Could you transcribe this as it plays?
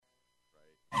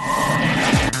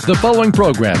The following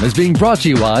program is being brought to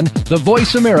you on the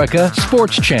Voice America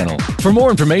Sports Channel. For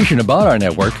more information about our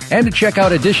network and to check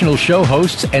out additional show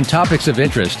hosts and topics of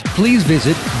interest, please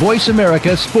visit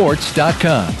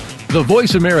voiceamericasports.com. The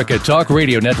Voice America Talk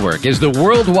Radio Network is the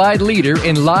worldwide leader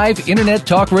in live Internet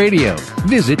talk radio.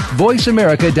 Visit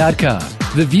voiceamerica.com.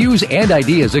 The views and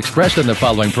ideas expressed on the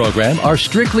following program are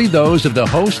strictly those of the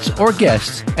hosts or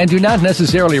guests and do not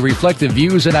necessarily reflect the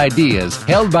views and ideas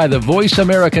held by the Voice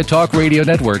America Talk Radio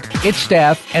Network, its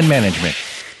staff, and management.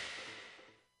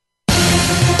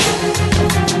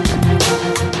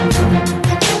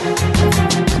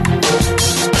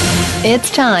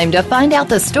 It's time to find out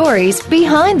the stories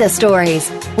behind the stories.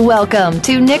 Welcome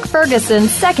to Nick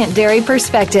Ferguson's Secondary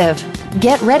Perspective.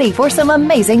 Get ready for some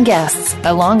amazing guests,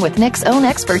 along with Nick's own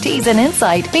expertise and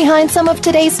insight behind some of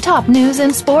today's top news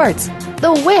in sports.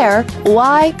 The where,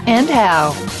 why, and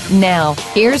how. Now,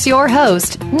 here's your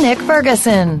host, Nick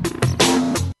Ferguson.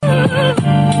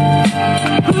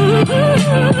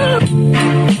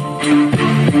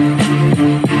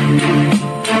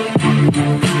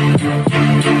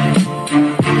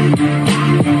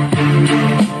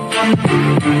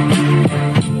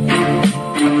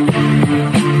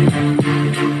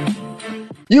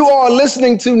 You are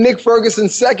listening to Nick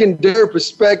Ferguson's Secondary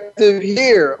Perspective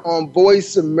here on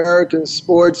Voice American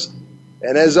Sports.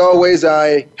 And as always,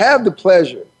 I have the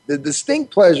pleasure, the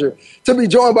distinct pleasure, to be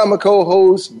joined by my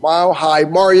co-host, Mile High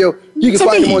Mario. You can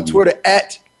find him on Twitter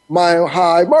at Mile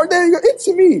High. Mario, there you go. It's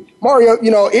me. Mario,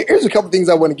 here's a couple things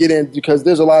I want to get into because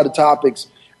there's a lot of topics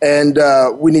and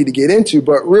we need to get into.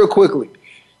 But real quickly,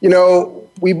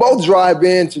 we both drive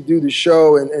in to do the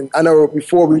show, and I know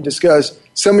before we discussed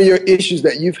some of your issues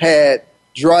that you've had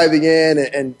driving in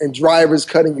and drivers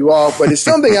cutting you off, but it's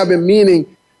something I've been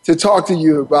meaning to talk to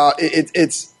you about.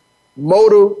 It's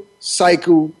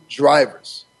motorcycle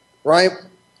drivers, right?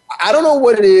 I don't know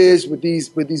what it is with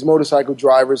these motorcycle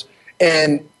drivers,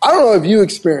 and I don't know if you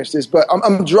experienced this, but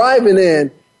I'm driving in,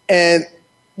 and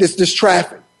this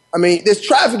traffic. I mean, there's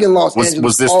traffic in Los Angeles.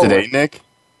 Was this today, Nick?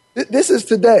 This is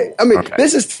today. I mean, okay.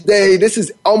 This is today. This is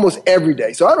almost every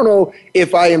day. So I don't know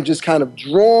if I am just kind of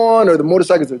drawn or the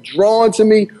motorcycles are drawn to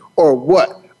me or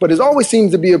what. But it always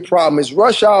seems to be a problem. It's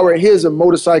rush hour and here's a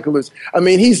motorcyclist. I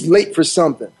mean, he's late for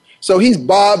something. So he's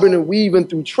bobbing and weaving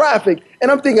through traffic. And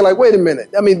I'm thinking like, wait a minute.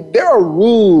 I mean, there are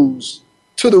rules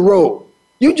to the road.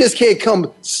 You just can't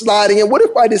come sliding in. What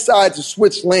if I decide to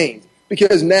switch lanes?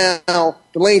 Because now the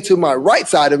lane to my right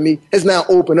side of me has now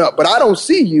opened up. But I don't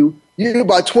see you. You're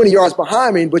about 20 yards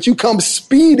behind me, but you come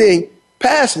speeding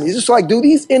past me. It's just like, do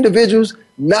these individuals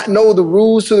not know the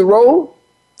rules to the road?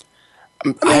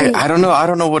 I don't know. I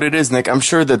don't know what it is, Nick. I'm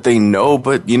sure that they know,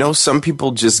 but, some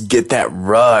people just get that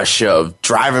rush of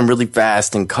driving really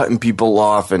fast and cutting people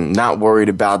off and not worried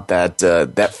about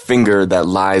that finger that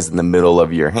lies in the middle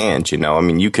of your hand, I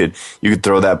mean, you could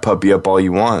throw that puppy up all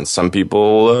you want. Some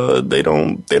people, they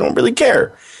don't really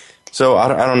care. So I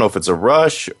don't know if it's a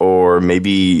rush or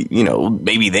maybe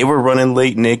they were running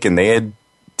late, Nick, and they had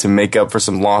to make up for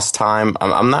some lost time.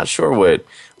 I'm not sure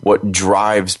what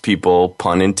drives people,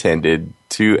 pun intended,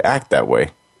 to act that way.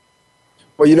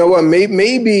 Well, you know what?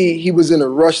 Maybe he was in a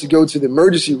rush to go to the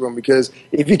emergency room because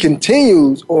if he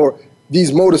continues, or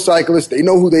these motorcyclists, they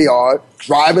know who they are,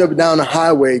 driving up and down the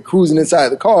highway, cruising inside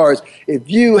the cars. If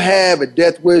you have a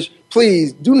death wish,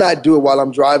 please do not do it while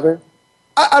I'm driving.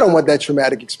 I don't want that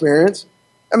traumatic experience.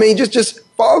 I mean, just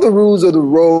follow the rules of the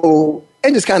road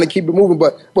and just kind of keep it moving.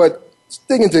 But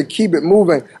sticking to keep it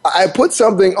moving, I put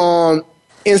something on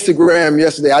Instagram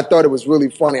yesterday. I thought it was really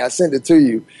funny. I sent it to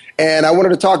you. And I wanted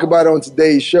to talk about it on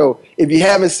today's show. If you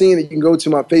haven't seen it, you can go to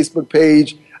my Facebook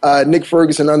page, Nick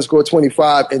Ferguson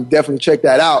 _25, and definitely check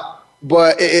that out.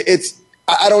 But it's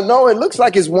I don't know. It looks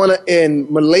like it's one in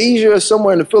Malaysia or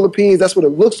somewhere in the Philippines. That's what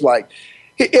it looks like.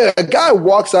 A guy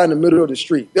walks out in the middle of the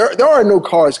street. There are no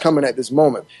cars coming at this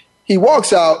moment. He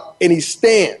walks out and he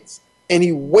stands and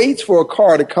he waits for a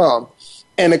car to come,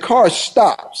 and the car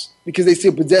stops because they see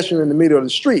a pedestrian in the middle of the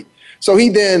street. So he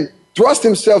then thrusts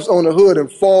himself on the hood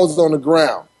and falls on the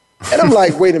ground. And I'm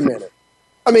like, wait a minute.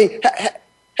 I mean,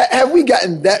 have we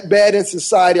gotten that bad in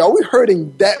society? Are we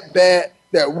hurting that bad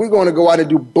that we're going to go out and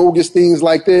do bogus things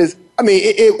like this? I mean,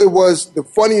 it was the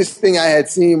funniest thing I had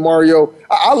seen, Mario.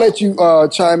 I'll let you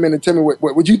chime in and tell me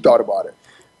what you thought about it.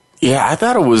 Yeah, I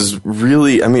thought it was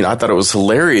I thought it was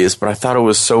hilarious, but I thought it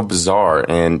was so bizarre.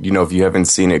 And, if you haven't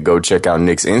seen it, go check out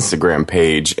Nick's Instagram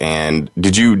page. And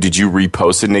did you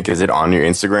repost it, Nick? Is it on your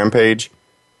Instagram page?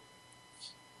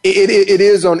 It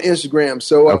is on Instagram.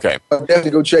 So okay.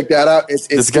 Definitely go check that out. It's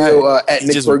still at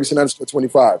Nick Ferguson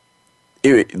 _25.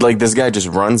 This guy just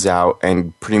runs out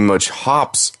and pretty much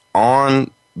hops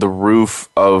on the roof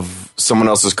of someone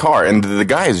else's car, and the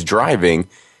guy is driving,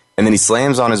 and then he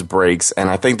slams on his brakes, and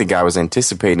I think the guy was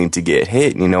anticipating to get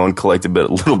hit, and collect a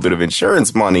little bit of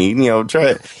insurance money,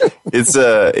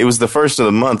 it was the first of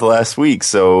the month last week,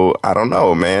 so I don't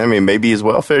know, man. I mean, maybe his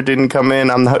welfare didn't come in.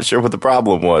 I'm not sure what the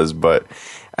problem was, but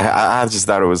I just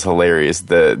thought it was hilarious,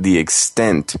 the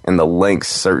extent and the lengths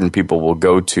certain people will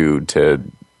go to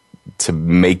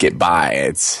make it by.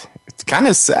 It's kind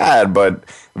of sad, but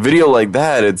video like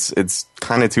that, it's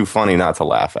kind of too funny not to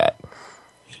laugh at.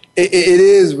 It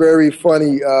is very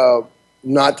funny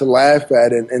not to laugh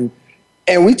at, and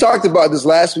we talked about this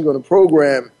last week on the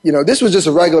program. This was just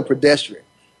a regular pedestrian,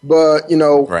 but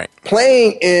right.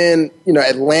 Playing in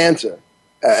Atlanta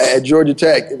at Georgia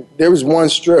Tech, there was one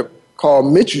strip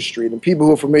called Mitchell Street, and people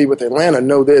who are familiar with Atlanta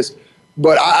know this.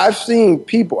 But I've seen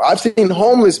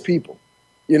homeless people,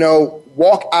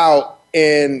 walk out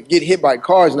and get hit by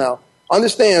cars. Now,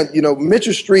 understand,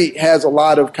 Mitchell Street has a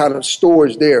lot of kind of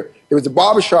stores there. There was a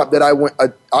barbershop that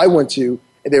I went to,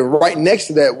 and then right next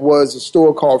to that was a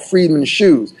store called Friedman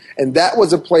Shoes, and that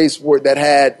was a place that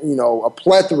had a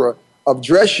plethora of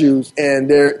dress shoes, and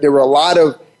there were a lot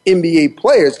of NBA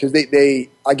players because they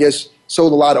I guess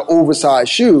sold a lot of oversized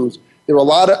shoes. There were a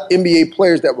lot of NBA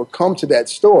players that would come to that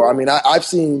store. I mean, I've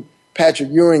seen Patrick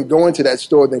Ewing go into that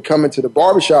store, then come into the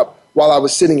barbershop while I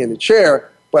was sitting in the chair.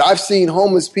 But I've seen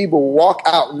homeless people walk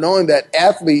out knowing that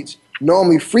athletes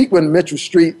normally frequent Mitchell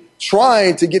Street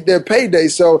trying to get their payday.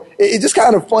 So it's just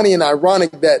kind of funny and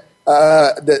ironic that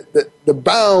the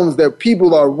bounds that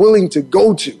people are willing to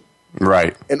go to,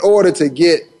 right, in order to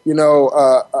get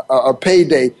a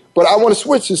payday. But I want to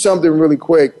switch to something really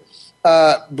quick.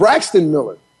 Braxton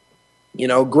Miller,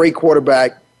 great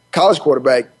quarterback, college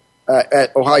quarterback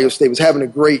at Ohio State, was having a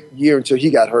great year until he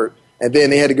got hurt. And then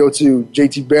they had to go to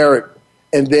J.T. Barrett.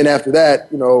 And then after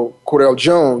that, Cordell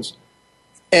Jones.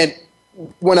 And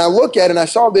when I look at it, and I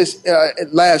saw this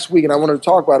last week, and I wanted to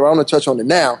talk about it, I want to touch on it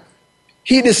now.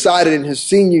 He decided in his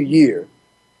senior year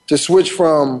to switch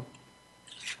from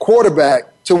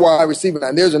quarterback to wide receiver.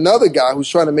 And there's another guy who's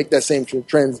trying to make that same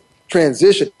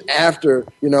transition after,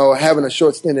 having a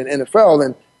short stint in the NFL.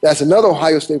 And that's another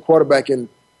Ohio State quarterback in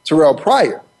Terrell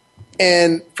Pryor.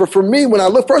 And for me, when I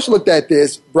first looked at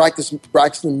this,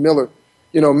 Braxton Miller,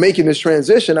 making this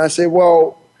transition, I said,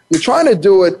 well, you're trying to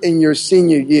do it in your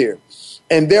senior year.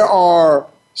 And there are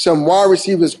some wide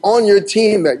receivers on your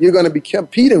team that you're going to be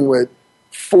competing with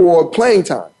for playing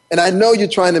time. And I know you're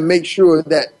trying to make sure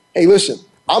that, hey, listen,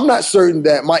 I'm not certain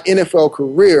that my NFL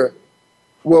career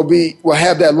will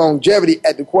have that longevity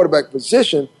at the quarterback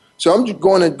position. So I'm just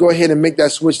going to go ahead and make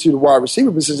that switch to the wide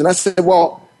receiver position. I said,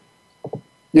 well,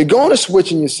 you're going to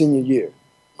switch in your senior year.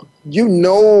 You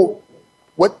know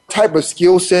what type of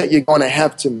skill set you're going to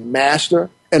have to master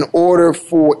in order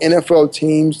for NFL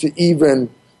teams to even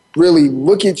really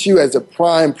look at you as a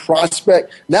prime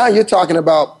prospect. Now you're talking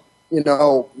about,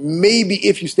 maybe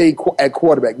if you stay at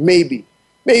quarterback, maybe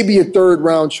a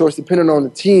third-round choice depending on the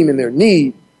team and their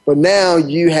need. But now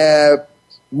you have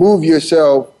moved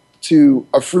yourself to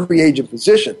a free agent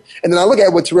position. And then I look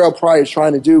at what Terrell Pryor is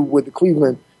trying to do with the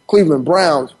Cleveland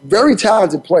Browns. Very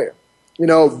talented player,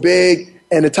 big,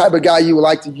 and the type of guy you would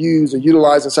like to use or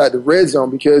utilize inside the red zone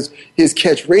because his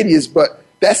catch radius, but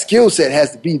that skill set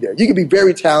has to be there. You can be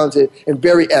very talented and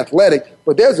very athletic,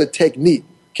 but there's a technique.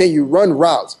 Can you run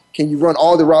routes? Can you run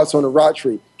all the routes on the route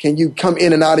tree? Can you come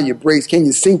in and out of your breaks? Can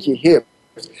you sink your hips?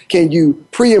 Can you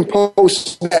pre and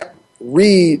post snap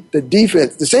read the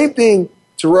defense? The same thing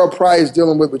Terrell Pryor is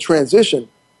dealing with transition.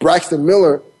 Braxton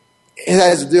Miller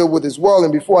has to deal with as well.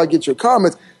 And before I get your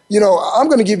comments, I'm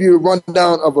going to give you a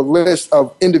rundown of a list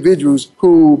of individuals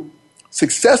who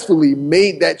successfully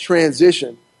made that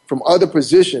transition from other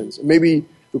positions, maybe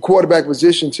the quarterback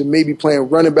position to maybe playing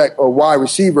running back or wide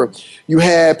receiver. You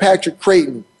had Patrick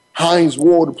Creighton, Hines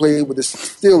Ward, who played with the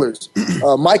Steelers,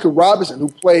 Michael Robinson, who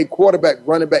played quarterback,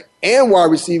 running back, and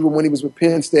wide receiver when he was with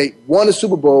Penn State, won a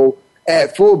Super Bowl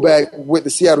at fullback with the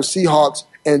Seattle Seahawks,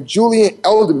 and Julian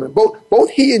Edelman. Both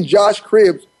he and Josh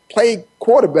Cribbs played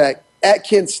quarterback at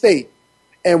Kent State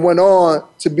and went on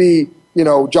to be,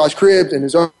 Josh Cribbs in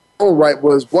his own right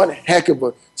was one heck of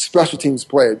a special teams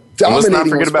player. And let's not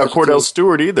forget about Cordell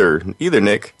Stewart either,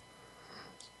 Nick.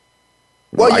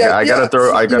 Well, I gotta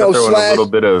throw in a little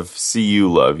bit of CU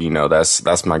love.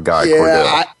 That's my guy,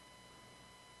 Cordell.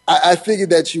 I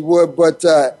figured that you would, but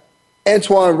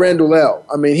Antoine Randall,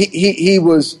 I mean, he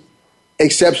was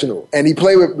exceptional, and he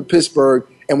played with Pittsburgh.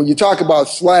 And when you talk about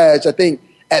Slash, I think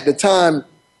at the time,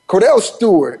 Cordell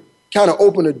Stewart kind of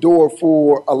opened the door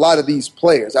for a lot of these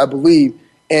players, I believe.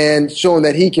 and showing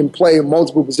that he can play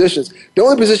multiple positions. The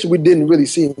only position we didn't really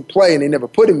see him play, and they never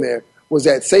put him there, was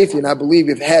at safety. And I believe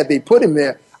had they put him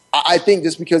there, I think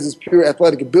just because his pure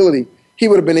athletic ability, he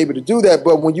would have been able to do that.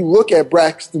 But when you look at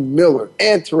Braxton Miller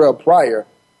and Terrell Pryor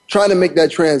trying to make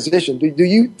that transition, do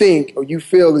you think or you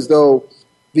feel as though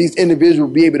these individuals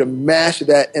will be able to master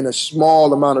that in a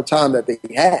small amount of time that they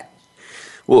have?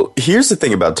 Well, here's the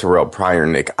thing about Terrell Pryor,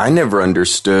 Nick. I never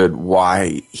understood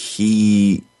why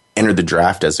he entered the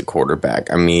draft as a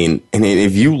quarterback. I mean, and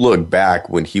if you look back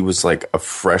when he was like a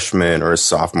freshman or a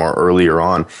sophomore earlier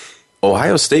on,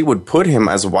 Ohio State would put him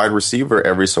as a wide receiver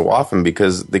every so often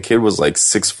because the kid was like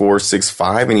 6'4",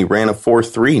 6'5", and he ran a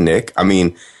 4.3, Nick. I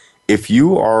mean, if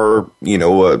you are,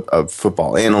 a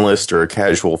football analyst or a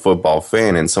casual football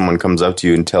fan and someone comes up to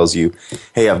you and tells you,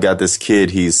 hey, I've got this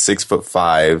kid, he's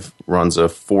 6'5", runs a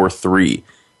 4.3,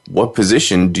 what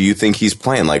position do you think he's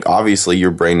playing? Like, obviously,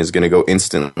 your brain is going to go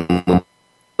instantly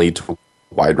to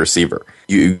wide receiver.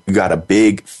 You got a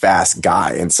big, fast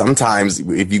guy. And sometimes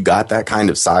if you got that kind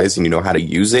of size and you know how to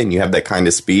use it and you have that kind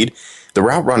of speed, the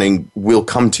route running will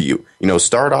come to you.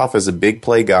 Start off as a big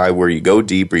play guy where you go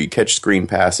deep or you catch screen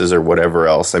passes or whatever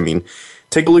else. I mean,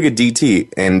 take a look at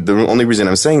DT. And the only reason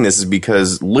I'm saying this is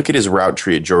because look at his route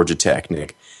tree at Georgia Tech,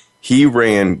 Nick. He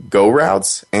ran go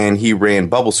routes and he ran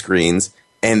bubble screens,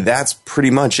 and that's pretty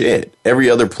much it. Every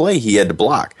other play he had to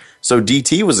block. So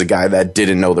DT was a guy that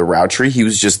didn't know the route tree. He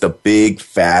was just a big,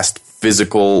 fast,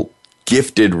 physical,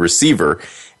 gifted receiver.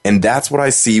 And that's what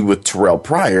I see with Terrell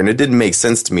Pryor. And it didn't make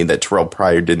sense to me that Terrell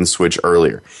Pryor didn't switch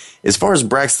earlier. As far as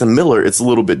Braxton Miller, it's a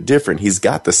little bit different. He's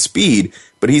got the speed,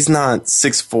 but he's not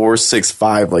 6'4",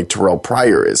 6'5" like Terrell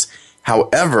Pryor is.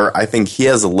 However, I think he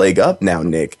has a leg up now,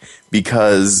 Nick,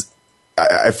 because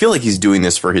I feel like he's doing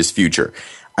this for his future.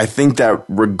 I think that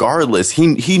regardless,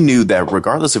 he knew that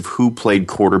regardless of who played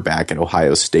quarterback at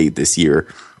Ohio State this year,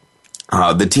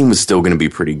 the team was still going to be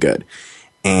pretty good.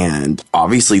 And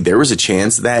obviously there was a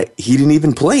chance that he didn't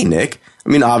even play, Nick. I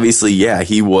mean, obviously, yeah,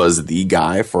 he was the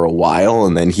guy for a while,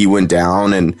 and then he went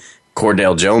down and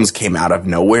Cordell Jones came out of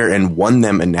nowhere and won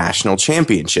them a national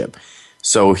championship.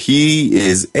 So he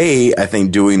is, I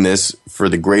think, doing this for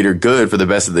the greater good, for the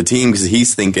best of the team, because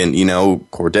he's thinking,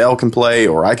 Cordell can play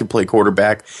or I can play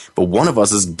quarterback, but one of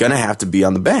us is going to have to be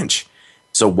on the bench.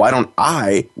 So why don't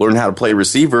I learn how to play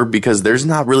receiver? Because there's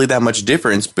not really that much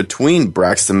difference between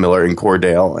Braxton Miller and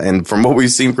Cordell. And from what we've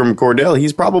seen from Cordell,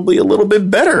 he's probably a little bit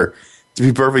better, to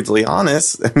be perfectly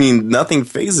honest. I mean, nothing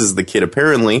phases the kid,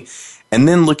 apparently. And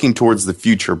then looking towards the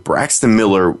future, Braxton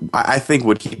Miller, I think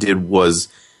what he did was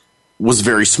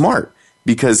very smart,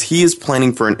 because he is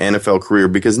planning for an NFL career.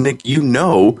 Because, Nick, you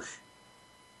know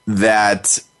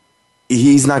that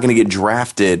he's not going to get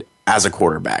drafted as a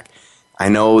quarterback. I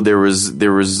know there was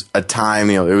a time,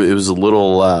 it was a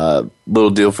little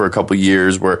deal for a couple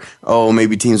years where,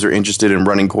 maybe teams are interested in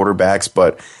running quarterbacks,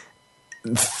 but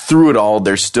through it all,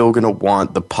 they're still going to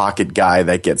want the pocket guy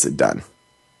that gets it done.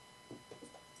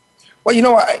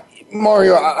 Well,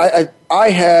 Mario, I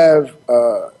have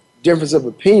difference of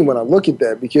opinion when I look at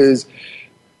that, because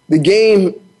the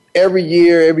game every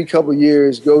year, every couple of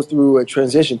years goes through a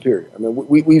transition period. I mean,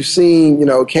 we've seen,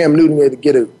 Cam Newton had to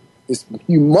get this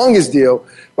humongous deal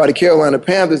by the Carolina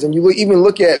Panthers, and you even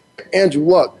look at Andrew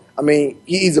Luck. I mean,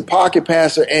 he's a pocket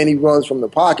passer and he runs from the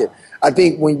pocket. I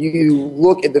think when you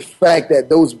look at the fact that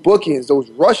those bookends, those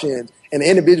rush-ins, and the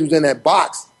individuals in that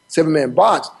box, 7-man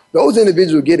box, those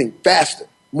individuals are getting faster,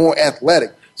 more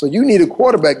athletic. So you need a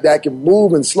quarterback that can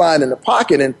move and slide in the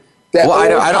pocket. And that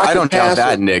I don't doubt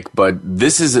that, Nick, but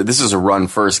this is a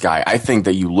run-first guy. I think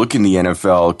that you look in the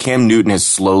NFL, Cam Newton is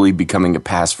slowly becoming a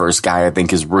pass-first guy. I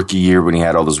think his rookie year when he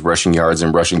had all those rushing yards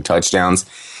and rushing touchdowns,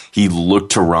 he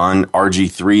looked to run.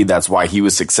 RG3, that's why he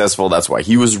was successful. That's why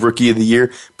he was rookie of the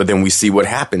year. But then we see what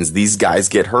happens. These guys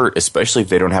get hurt, especially if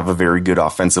they don't have a very good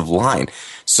offensive line.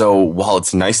 So while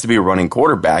it's nice to be a running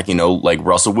quarterback, like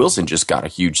Russell Wilson just got a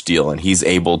huge deal and he's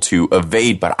able to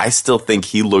evade, but I still think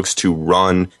he looks to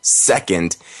run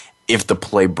second if the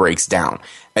play breaks down.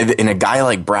 And a guy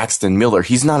like Braxton Miller,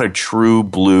 he's not a true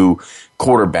blue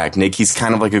quarterback, Nick. He's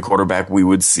kind of like a quarterback we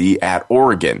would see at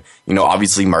Oregon.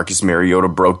 Obviously Marcus Mariota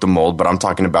broke the mold, but I'm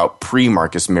talking about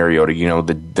pre-Marcus Mariota,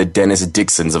 the Dennis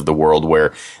Dixons of the world,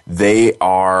 where they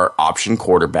are option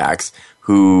quarterbacks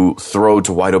who throw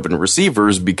to wide open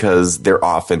receivers because their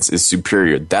offense is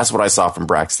superior. That's what I saw from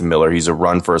Braxton Miller. He's a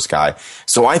run-first guy.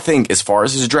 So I think as far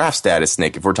as his draft status,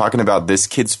 Nick, if we're talking about this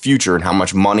kid's future and how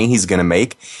much money he's going to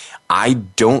make, I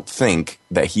don't think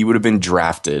that he would have been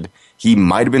drafted. He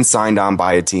might have been signed on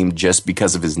by a team just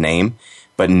because of his name,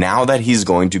 But now that he's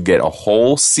going to get a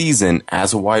whole season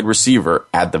as a wide receiver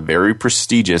at the very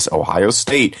prestigious Ohio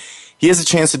State, he has a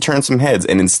chance to turn some heads.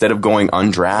 And instead of going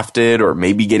undrafted or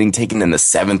maybe getting taken in the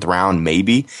 7th round,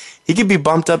 maybe, he could be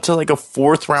bumped up to like a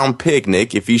 4th round pick,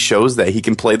 Nick, if he shows that he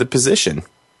can play the position.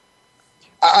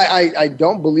 I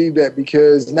don't believe that,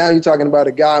 because now you're talking about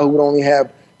a guy who would only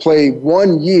have played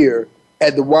 1 year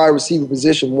at the wide receiver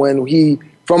position when he,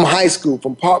 from high school,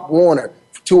 from Pop Warner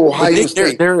to Ohio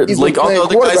State. He's like all the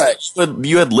other quarterback. guys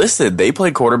you had listed, they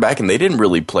played quarterback and they didn't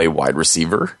really play wide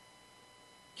receiver.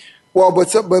 Well,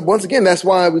 but once again, that's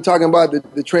why we're talking about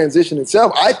the transition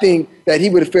itself. I think that he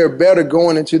would have fared better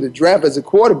going into the draft as a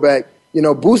quarterback,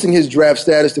 boosting his draft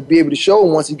status to be able to show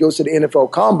once he goes to the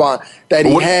NFL Combine that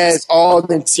he has all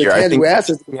the tangible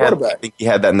assets of the quarterback. I think he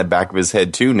had that in the back of his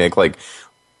head too, Nick. Like,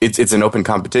 it's an open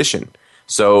competition.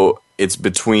 So it's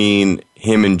between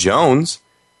him and Jones.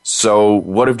 So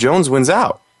what if Jones wins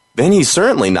out? Then he's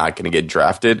certainly not going to get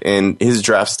drafted, and his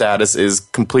draft status is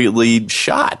completely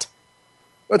shot.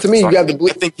 But to me, so you got to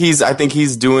believe. I think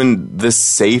he's doing the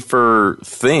safer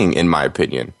thing, in my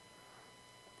opinion.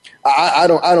 I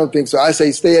don't think so. I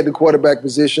say stay at the quarterback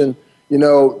position.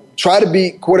 Try to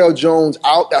beat Cordell Jones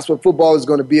out. That's what football is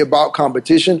going to be about,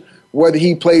 competition. Whether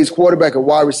he plays quarterback or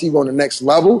wide receiver on the next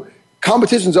level,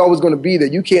 competition is always going to be there.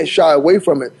 You can't shy away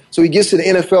from it. So he gets to the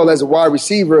NFL as a wide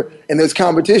receiver, and there's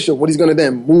competition. What he's going to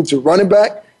then move to running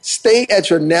back? Stay at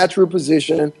your natural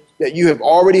position that you have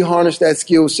already harnessed that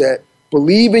skill set.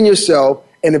 Believe in yourself.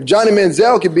 And if Johnny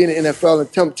Manziel can be in the NFL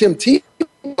and Tim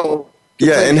Tebow,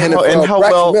 and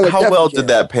how well did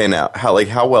that pan out?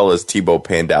 How well has Tebow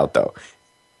panned out, though?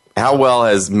 How well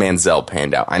has Manziel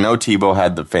panned out? I know Tebow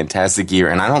had the fantastic year,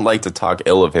 and I don't like to talk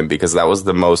ill of him because that was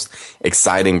the most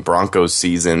exciting Broncos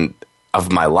season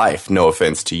of my life. No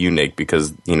offense to you, Nick,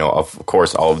 because, of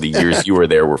course, all of the years you were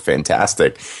there were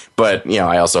fantastic. But,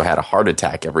 I also had a heart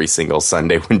attack every single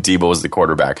Sunday when Tebow was the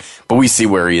quarterback. But we see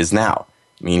where he is now.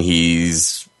 I mean,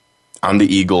 he's on the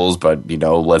Eagles, but,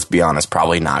 let's be honest,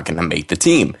 probably not going to make the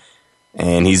team.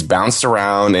 And he's bounced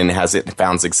around and hasn't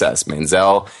found success.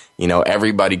 Manziel,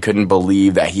 everybody couldn't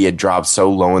believe that he had dropped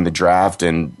so low in the draft.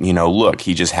 And, look,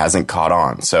 he just hasn't caught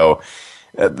on. So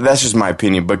that's just my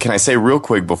opinion. But can I say real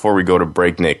quick before we go to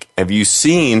break, Nick, have you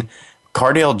seen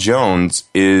Cordell Jones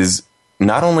is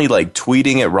not only like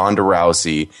tweeting at Ronda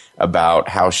Rousey about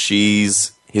how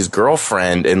she's his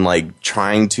girlfriend and like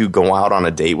trying to go out on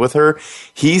a date with her,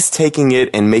 he's taking it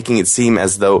and making it seem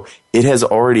as though it has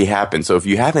already happened. So if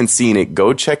you haven't seen it,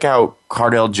 go check out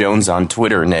Cordell Jones on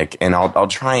Twitter, Nick, and I'll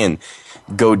try and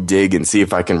go dig and see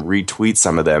if I can retweet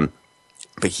some of them.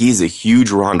 But he's a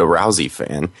huge Ronda Rousey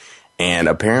fan, and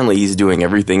apparently he's doing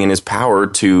everything in his power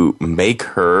to make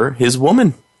her his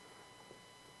woman.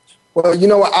 Well,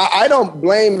 I don't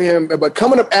blame him. But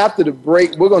coming up after the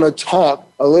break, we're going to talk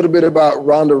a little bit about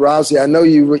Ronda Rousey. I know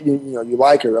you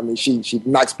like her. I mean, she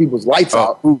knocks people's lights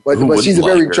out. But she's a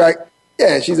very attractive.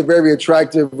 Yeah, she's a very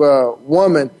attractive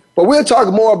woman. But we'll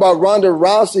talk more about Ronda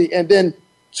Rousey, and then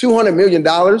 $200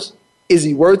 million. Is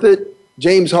he worth it?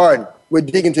 James Harden. We're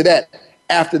digging to that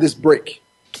after this break.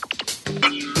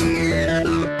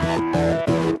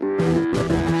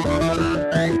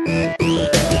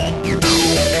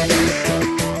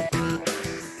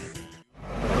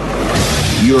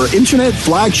 Your internet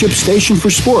flagship station for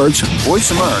sports,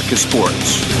 Voice America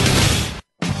Sports.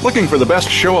 Looking for the best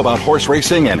show about horse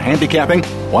racing and handicapping?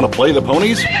 Want to play the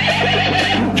ponies?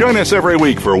 Join us every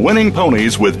week for Winning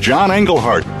Ponies with John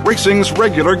Englehart, racing's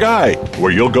regular guy,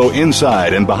 where you'll go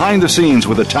inside and behind the scenes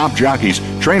with the top jockeys,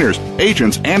 trainers,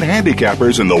 agents, and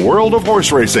handicappers in the world of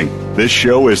horse racing. This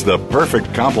show is the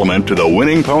perfect complement to the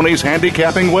Winning Ponies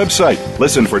handicapping website.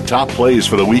 Listen for top plays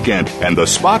for the weekend and the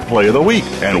spot play of the week,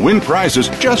 and win prizes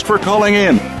just for calling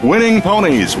in. Winning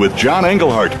Ponies with John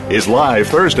Englehart is live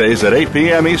Thursdays at 8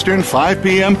 p.m. Eastern, 5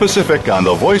 p.m. Pacific on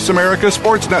the Voice America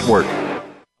Sports Network.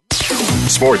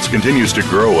 Sports continues to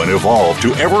grow and evolve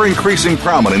to ever-increasing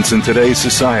prominence in today's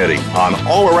society. On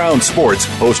All Around Sports,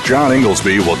 host John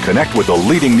Inglesby will connect with the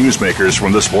leading newsmakers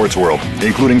from the sports world,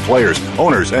 including players,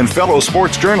 owners, and fellow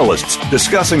sports journalists,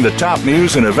 discussing the top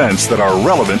news and events that are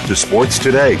relevant to sports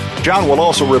today. John will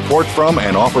also report from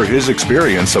and offer his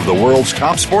experience of the world's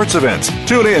top sports events.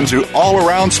 Tune in to All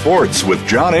Around Sports with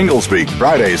John Inglesby,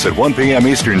 Fridays at 1 p.m.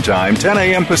 Eastern Time, 10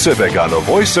 a.m. Pacific on the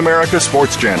Voice America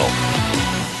Sports Channel.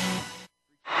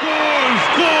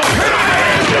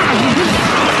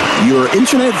 Your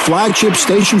internet flagship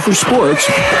station for sports.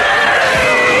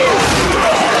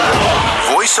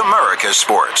 Voice America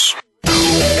Sports.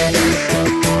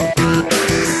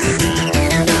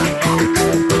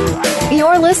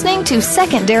 You're listening to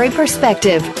Secondary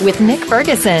Perspective with Nick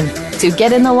Ferguson. To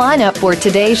get in the lineup for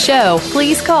today's show,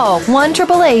 please call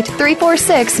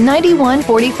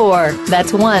 1-888-346-9144.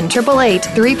 That's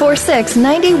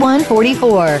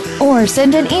 1-888-346-9144. Or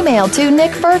send an email to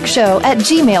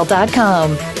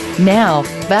nickfergshow@gmail.com. Now,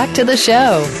 back to the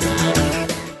show.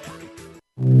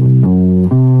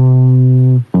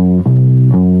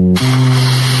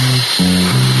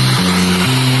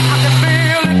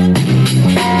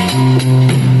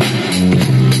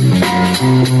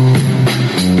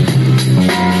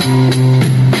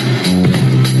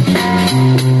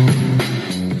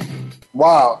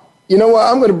 Wow. You know what?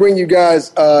 I'm going to bring you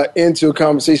guys into a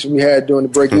conversation we had during the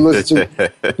break. You listen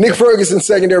to Nick Ferguson,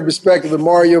 Secondary Perspective, with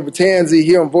Mario Batanzi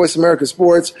here on Voice America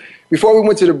Sports. Before we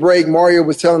went to the break, Mario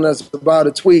was telling us about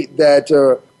a tweet that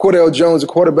Cordell Jones, a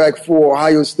quarterback for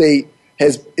Ohio State,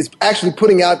 is actually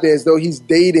putting out there as though he's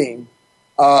dating,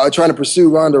 trying to pursue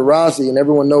Ronda Rousey, and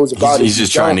everyone knows about it. He's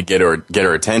just trying to get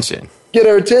her attention. Get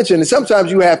her attention. And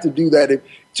sometimes you have to do that.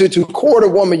 To court a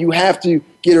woman, you have to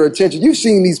get her attention. You've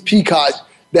seen these peacocks,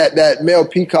 that male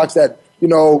peacocks that,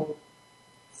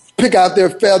 pick out their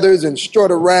feathers and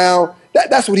strut around.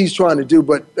 That's what he's trying to do,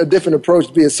 but a different approach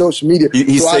via social media.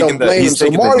 He's taking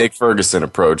the Nick Ferguson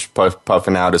approach,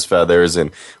 puffing out his feathers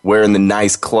and wearing the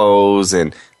nice clothes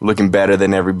and looking better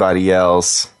than everybody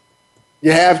else.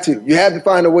 You have to. You have to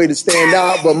find a way to stand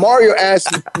out. But Mario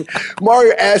asked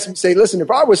me, say, listen,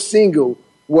 if I was single,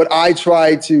 would I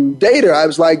try to date her? I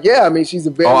was like, yeah, I mean, she's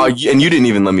a very... Oh, and you didn't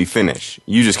even let me finish.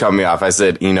 You just cut me off. I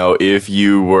said, if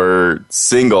you were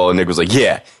single, and Nick was like,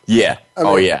 yeah,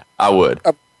 I would.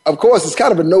 Of course, it's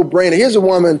kind of a no-brainer. Here's a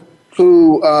woman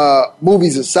who,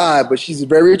 movies aside, but she's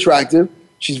very attractive.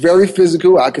 She's very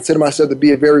physical. I consider myself to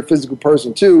be a very physical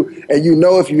person, too. And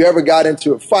if you ever got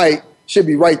into a fight, she'd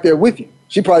be right there with you.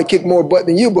 She'd probably kick more butt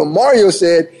than you. But Mario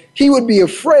said he would be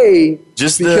afraid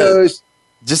because...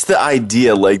 Just the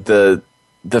idea, like the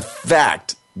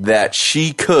fact that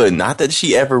she could, not that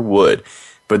she ever would,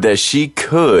 but that she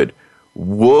could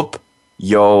whoop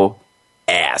your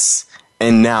ass.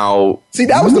 And now,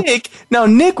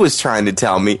 Nick was trying to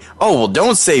tell me, oh, well,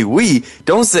 don't say we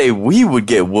would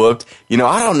get whooped. I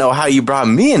don't know how you brought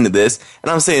me into this.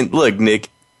 And I'm saying, look, Nick,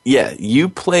 yeah, you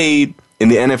played in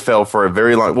the NFL for a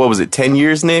very long, what was it, 10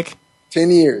 years, Nick?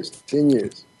 10 years.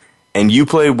 And you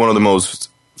played one of the most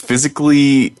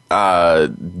physically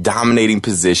dominating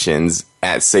positions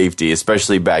at safety,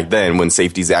 especially back then when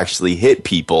safeties actually hit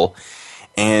people.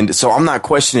 And so I'm not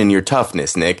questioning your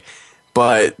toughness, Nick,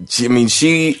 but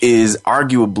she is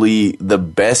arguably the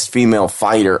best female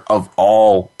fighter of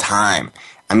all time.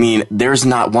 I mean, there's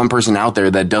not one person out there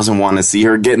that doesn't want to see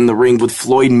her get in the ring with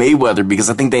Floyd Mayweather, because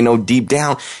I think they know deep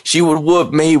down she would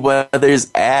whoop Mayweather's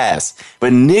ass.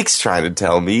 But Nick's trying to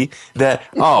tell me that,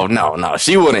 oh, no,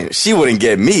 she wouldn't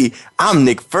get me. I'm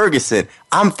Nick Ferguson.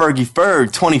 I'm Fergie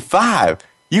Ferg, 25.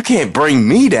 You can't bring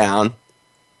me down.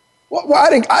 Well, I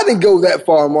didn't go that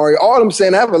far, Mario. All I'm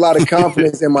saying, I have a lot of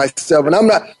confidence in myself, and I'm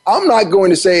not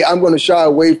going to say I'm going to shy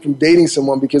away from dating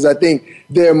someone because I think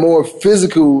they're more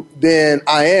physical than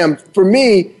I am. For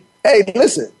me, hey,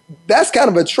 listen, that's kind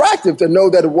of attractive to know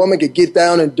that a woman could get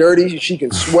down and dirty, she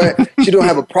can sweat, she don't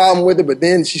have a problem with it, but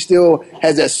then she still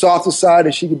has that softer side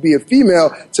and she could be a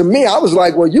female. To me, I was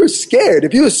like, well, you're scared.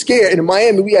 If you're scared, and in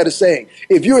Miami we had a saying,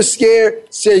 if you're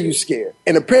scared, say you're scared.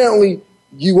 And apparently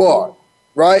you are.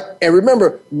 Right? And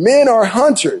remember, men are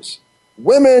hunters.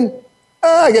 Women,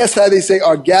 I guess how they say,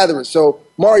 are gatherers. So,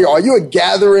 Mario, are you a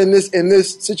gatherer in this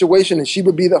situation and she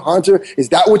would be the hunter? Is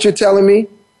that what you're telling me?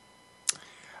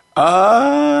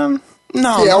 No.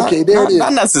 Yeah, okay, there it is.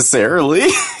 Not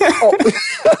necessarily.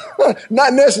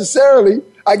 Not necessarily.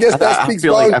 I guess that speaks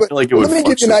volumes. I feel like it would let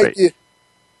me give you an idea.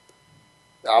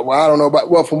 Well, I don't know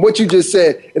about. From what you just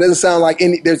said, it doesn't sound like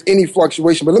there's any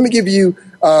fluctuation. But let me give you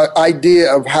an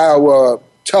idea of how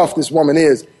tough this woman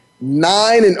is.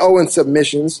 9-0 in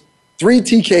submissions, 3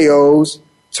 TKOs,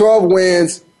 12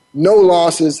 wins, no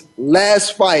losses.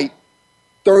 Last fight,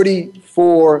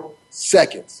 34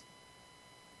 seconds.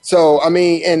 So and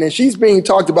then she's being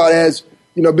talked about as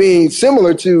being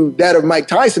similar to that of Mike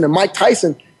Tyson. And Mike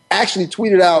Tyson actually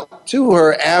tweeted out to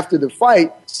her after the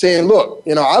fight saying, "Look,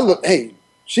 hey."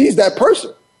 She's that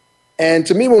person. And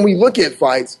to me, when we look at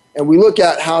fights and we look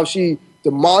at how she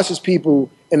demolishes people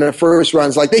in the first round,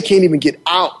 it's like they can't even get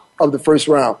out of the first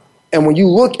round. And when you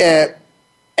look at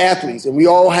athletes, and we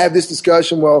all have this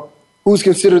discussion, well, who's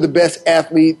considered the best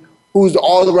athlete? Who's the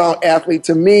all-around athlete?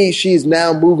 To me, she is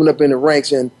now moving up in the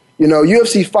ranks. And,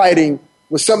 UFC fighting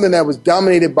was something that was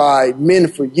dominated by men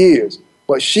for years.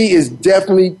 but she is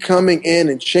definitely coming in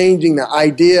and changing the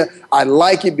idea. I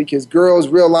like it because girls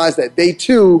realize that they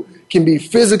too can be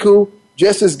physical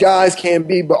just as guys can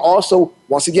be, but also,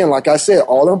 once again, like I said,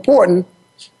 all important,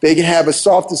 they can have a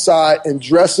softer side and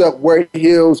dress up, wear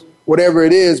heels, whatever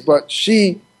it is, but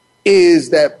she is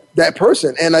that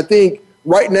person. And I think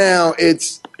right now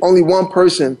it's only one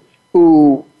person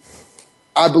who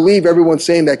I believe everyone's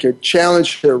saying that could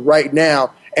challenge her right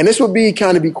now. And this would be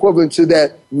kind of equivalent to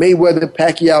that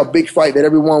Mayweather-Pacquiao big fight that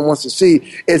everyone wants to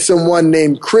see. It's someone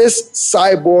named Chris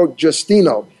Cyborg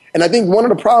Justino. And I think one of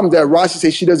the problems that Rossi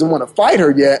says she doesn't want to fight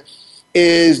her yet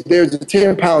is there's a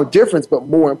 10-pound difference, but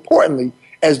more importantly,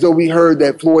 as though we heard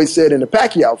that Floyd said in the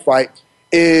Pacquiao fight,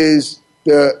 is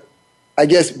the, I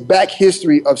guess, back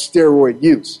history of steroid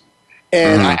use.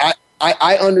 And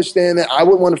I understand that. I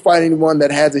wouldn't want to fight anyone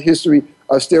that has a history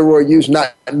of steroid use,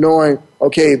 not knowing,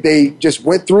 okay, they just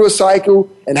went through a cycle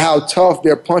and how tough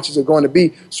their punches are going to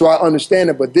be. So I understand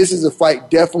it. But this is a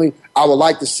fight definitely I would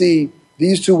like to see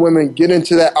these two women get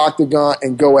into that octagon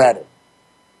and go at it.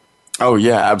 Oh,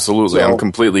 yeah, absolutely. So, I'm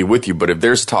completely with you. But if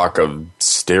there's talk of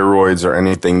steroids or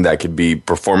anything that could be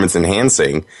performance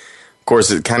enhancing, of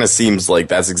course, it kind of seems like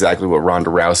that's exactly what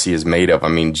Ronda Rousey is made of. I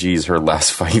mean, geez, her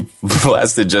last fight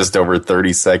lasted just over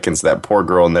 30 seconds. That poor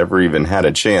girl never even had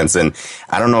a chance. And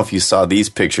I don't know if you saw these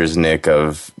pictures, Nick,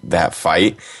 of that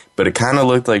fight, but it kind of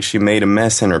looked like she made a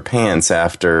mess in her pants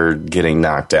after getting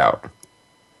knocked out.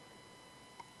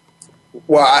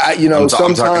 Well,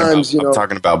 sometimes, I'm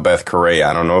talking about Beth Correa.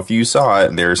 I don't know if you saw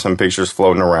it. There are some pictures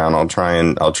floating around. I'll try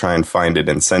and find it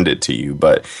and send it to you.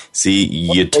 But see,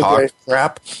 you talk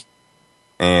crap,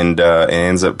 and it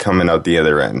ends up coming out the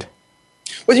other end.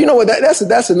 But you know what?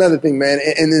 That's another thing, man.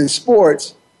 And in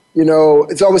sports,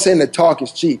 it's always saying that talk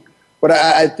is cheap. But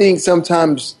I think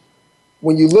sometimes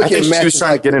when you look at matches, she was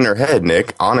trying to get in her head,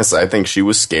 Nick. Honestly, I think she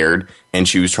was scared, and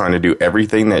she was trying to do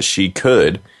everything that she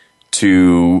could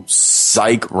to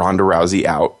psych Ronda Rousey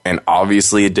out, and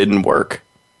obviously it didn't work,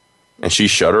 and she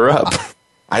shut her up.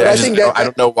 I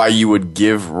don't know why you would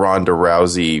give Ronda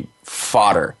Rousey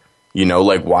fodder.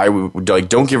 Why would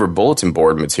don't give her bulletin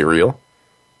board material.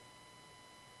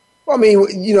 Well, I mean,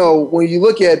 when you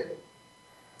look at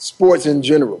sports in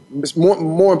general,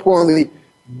 more importantly,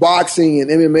 boxing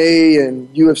and MMA and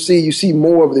UFC, you see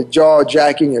more of the jaw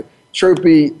jacking and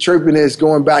chirpiness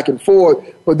going back and forth,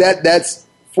 but that's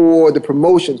for the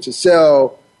promotion to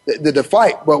sell the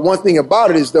fight. But one thing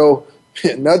about it is, though,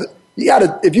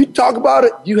 if you talk about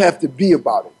it, you have to be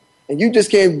about it. And you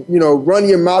just can't, run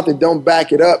your mouth and don't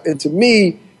back it up. And to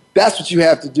me, that's what you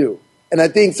have to do. And I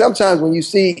think sometimes when you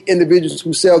see individuals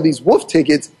who sell these wolf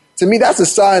tickets, to me, that's a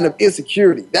sign of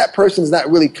insecurity. That person is not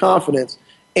really confident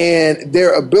in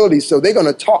their abilities. So they're going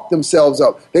to talk themselves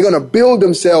up. They're going to build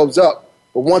themselves up.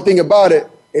 But one thing about it,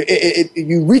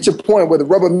 you reach a point where the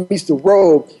rubber meets the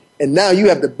road, and now you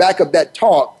have to back up that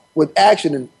talk with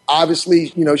action. And obviously,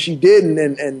 she did,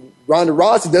 and Ronda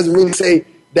Rousey doesn't really say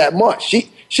that much.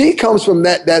 She comes from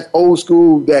that old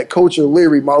school that Coach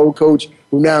O'Leary, my old coach,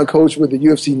 who now coach with the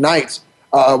UFC Knights,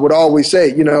 would always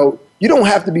say, you don't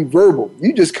have to be verbal.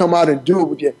 You just come out and do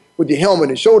it with your helmet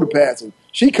and shoulder pads. And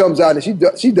she comes out and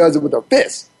she does it with her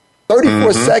fist.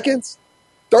 34 seconds.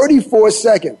 34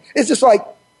 seconds. It's just like.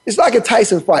 It's like a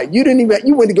Tyson fight. You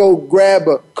went to go grab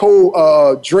a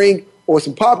cold drink or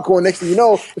some popcorn. Next thing you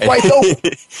know, the fight's over.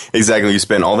 Exactly. You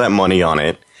spent all that money on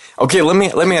it. Okay, let me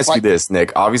ask you this,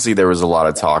 Nick. Obviously, there was a lot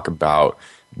of talk about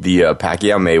the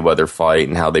Pacquiao-Mayweather fight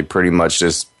and how they pretty much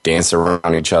just dance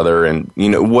around each other and,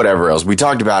 whatever else. We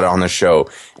talked about it on the show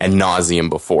ad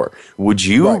nauseum before. Would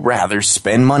you rather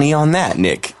spend money on that,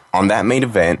 Nick, on that main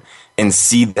event and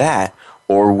see that,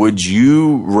 or would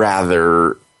you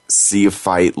rather see a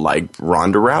fight like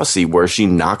Ronda Rousey where she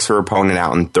knocks her opponent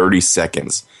out in 30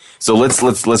 seconds? So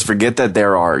let's forget that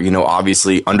there are,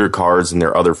 obviously undercards and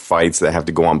there are other fights that have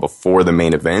to go on before the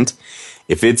main event.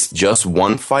 If it's just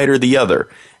one fight or the other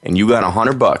and you got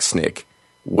 $100, Nick,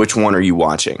 which one are you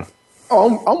watching?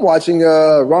 Oh, I'm watching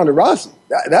Ronda Rousey.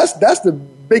 That's the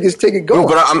biggest ticket going. No,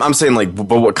 but I'm saying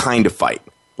but what kind of fight?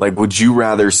 Like, would you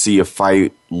rather see a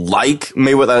fight like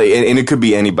Mayweather, and it could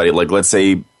be anybody, like let's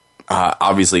say,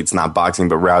 obviously it's not boxing,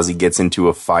 but Rousey gets into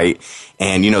a fight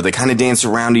and, they kind of dance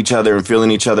around each other and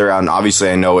feeling each other out. And obviously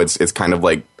I know it's kind of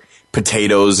like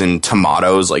potatoes and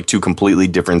tomatoes, like two completely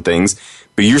different things.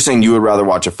 But you're saying you would rather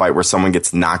watch a fight where someone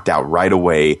gets knocked out right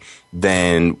away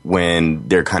than when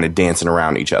they're kind of dancing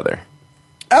around each other.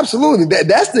 Absolutely.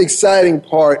 That's the exciting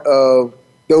part of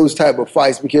those type of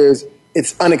fights because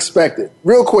it's unexpected.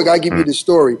 Real quick, I'll give you the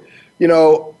story.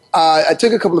 I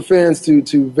took a couple of friends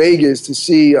to Vegas to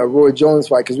see Roy Jones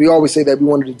fight because we always say that we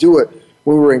wanted to do it.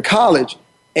 when we were in college,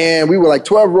 and we were like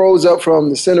 12 rows up from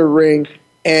the center ring,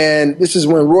 and this is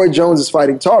when Roy Jones is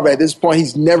fighting Tarver. At this point,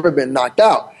 he's never been knocked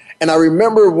out. And I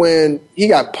remember when he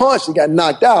got punched and got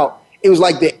knocked out, it was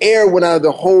like the air went out of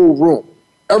the whole room.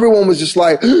 Everyone was just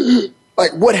like,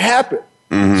 like, what happened?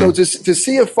 Mm-hmm. So to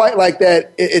see a fight like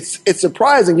that, it's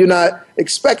surprising. You're not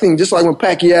expecting, just like when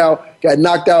Pacquiao got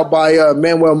knocked out by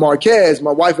Manuel Marquez,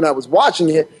 my wife and I was watching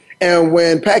it, and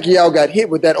when Pacquiao got hit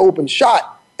with that open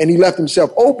shot and he left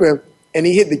himself open and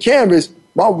he hit the canvas,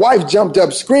 my wife jumped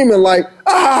up screaming like,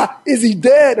 is he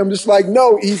dead? I'm just like,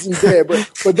 no, he's not dead.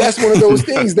 But that's one of those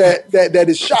things that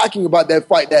is shocking about that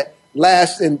fight that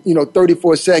lasts in,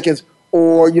 34 seconds,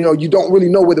 or, you don't really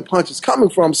know where the punch is coming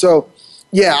from. So,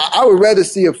 yeah, I would rather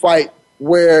see a fight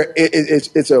where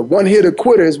it's a one-hitter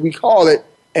quitter, as we call it,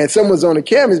 and someone's on the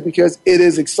canvas, because it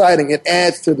is exciting. It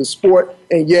adds to the sport.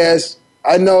 And, yes,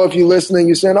 I know if you're listening,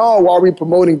 you're saying, why are we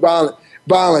promoting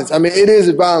violence? I mean, it is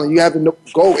violent. You have to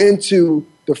go into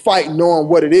the fight knowing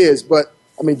what it is. But,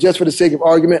 I mean, just for the sake of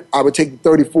argument, I would take the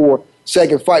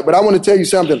 34-second fight. But I want to tell you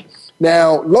something.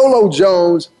 Now, Lolo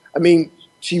Jones, I mean,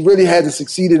 she really hasn't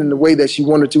succeeded in the way that she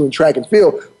wanted to in track and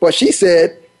field. But she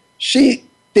said she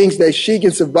thinks that she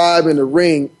can survive in the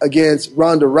ring against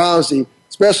Ronda Rousey,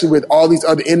 especially with all these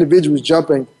other individuals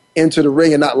jumping into the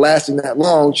ring and not lasting that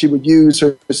long. She would use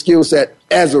her skill set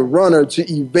as a runner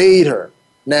to evade her.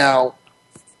 Now,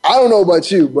 I don't know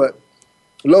about you, but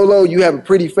Lolo, you have a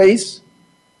pretty face,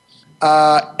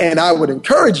 and I would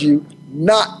encourage you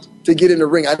not to get in the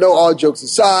ring. I know, all jokes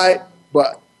aside,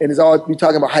 and it's all we're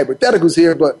talking about hypotheticals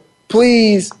here, but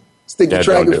please stick to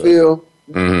track and field.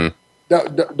 Mm-hmm.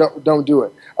 Don't do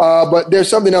it. But there's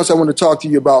something else I want to talk to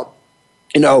you about.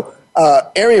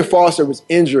 Arian Foster was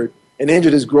injured and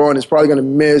injured his groin. Is probably going to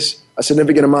miss a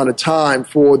significant amount of time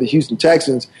for the Houston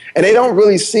Texans, and they don't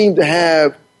really seem to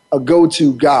have a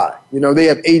go-to guy. They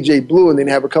have A.J. Blue, and then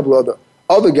they have a couple of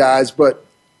other guys, but,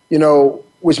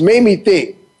 which made me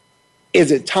think,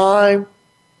 is it time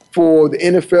for the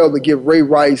NFL to give Ray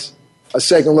Rice a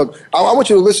second look? I want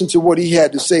you to listen to what he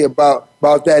had to say about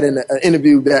that in an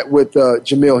interview with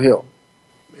Jamil Hill.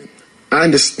 I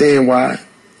understand why,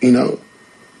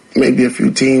 maybe a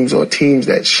few teams or teams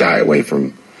that shy away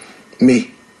from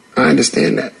me. I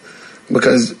understand that,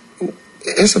 because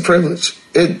it's a privilege.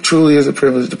 It truly is a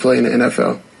privilege to play in the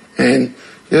NFL. And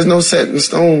there's no set in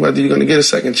stone whether you're going to get a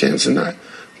second chance or not.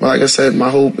 But like I said, my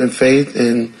hope and faith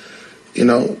and,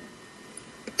 and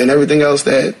everything else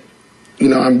that,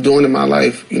 I'm doing in my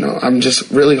life, I'm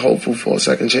just really hopeful for a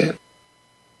second chance.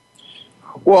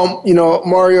 Well,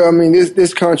 Mario, I mean,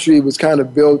 this country was kind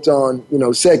of built on,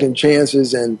 second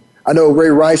chances. And I know Ray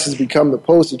Rice has become the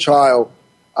poster child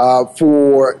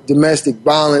for domestic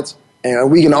violence.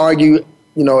 And we can argue,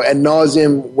 ad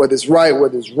nauseum whether it's right,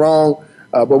 whether it's wrong.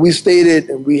 But we stated,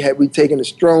 and we've taken a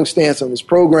strong stance on this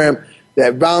program,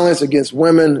 that violence against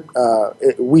women,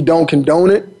 we don't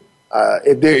condone it.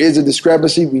 If there is a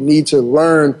discrepancy, we need to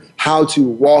learn how to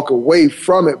walk away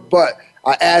from it. But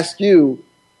I ask you,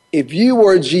 if you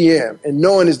were a GM, and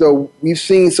knowing as though we've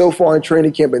seen so far in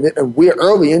training camp, and we're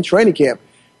early in training camp,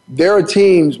 there are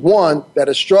teams, one, that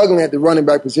are struggling at the running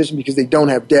back position because they don't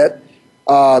have depth.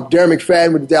 Darren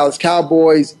McFadden with the Dallas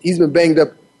Cowboys, he's been banged up,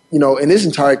 in his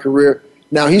entire career.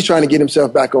 Now he's trying to get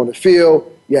himself back on the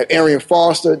field. You have Arian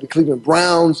Foster, the Cleveland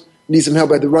Browns, need some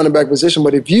help at the running back position.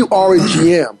 But if you are a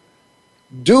GM,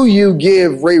 do you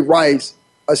give Ray Rice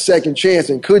a second chance?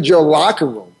 And could your locker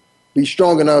room be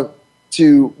strong enough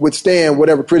to withstand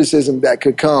whatever criticism that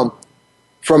could come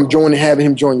from having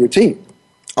him join your team?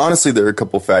 Honestly, there are a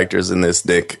couple factors in this,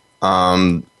 Nick.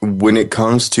 When it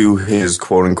comes to his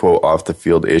quote-unquote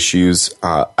off-the-field issues,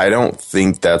 I don't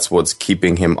think that's what's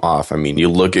keeping him off. I mean, you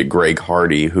look at Greg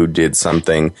Hardy, who did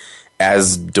something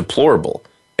as deplorable,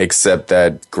 except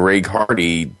that Greg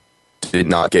Hardy did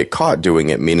not get caught doing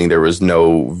it, meaning there was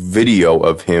no video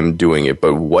of him doing it.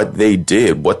 But what they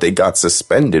did, what they got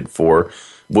suspended for,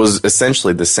 was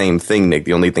essentially the same thing, Nick.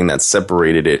 The only thing that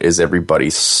separated it is everybody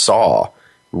saw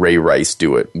Ray Rice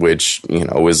do it, which,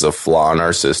 is a flaw in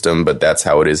our system, but that's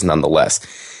how it is nonetheless.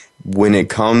 When it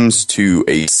comes to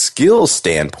a skill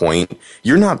standpoint,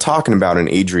 you're not talking about an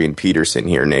Adrian Peterson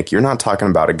here, Nick. You're not talking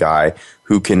about a guy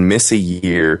who can miss a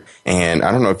year. And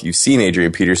I don't know if you've seen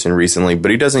Adrian Peterson recently,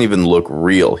 but he doesn't even look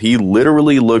real. He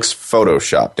literally looks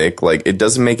Photoshopped, Nick. Like, it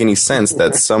doesn't make any sense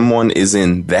that someone is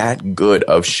in that good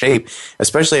of shape,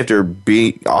 especially after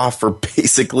being off for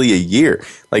basically a year.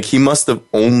 Like, he must have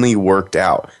only worked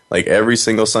out. Like, every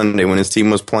single Sunday when his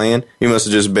team was playing, he must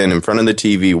have just been in front of the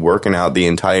TV working out the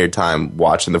entire time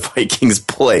watching the Vikings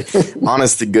play.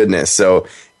 Honest to goodness. So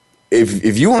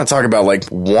if you want to talk about like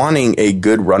wanting a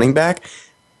good running back,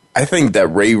 I think that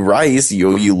Ray Rice,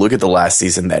 you look at the last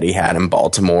season that he had in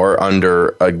Baltimore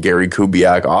under a Gary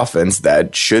Kubiak offense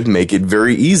that should make it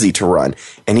very easy to run.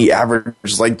 And he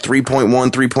averaged like 3.1,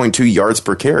 3.2 yards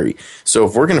per carry. So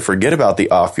if we're going to forget about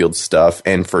the off-field stuff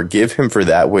and forgive him for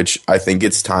that, which I think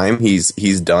it's time, he's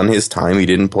done his time. He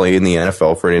didn't play in the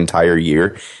NFL for an entire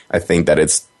year. I think that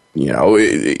it's,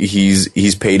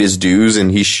 he's paid his dues and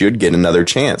he should get another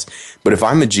chance. But if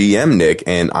I'm a GM, Nick,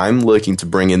 and I'm looking to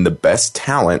bring in the best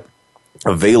talent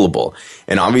available,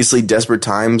 and obviously desperate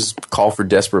times call for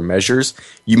desperate measures,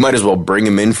 you might as well bring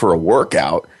him in for a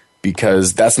workout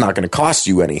because that's not going to cost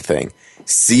you anything.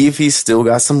 See if he's still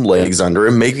got some legs under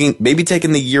him. Maybe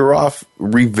taking the year off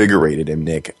revigorated him,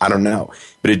 Nick. I don't know.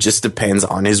 But it just depends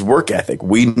on his work ethic.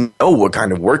 We know what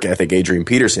kind of work ethic Adrian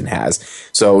Peterson has.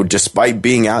 So despite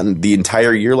being out in the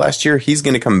entire year last year, he's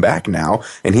going to come back now,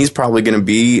 and he's probably going to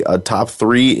be a top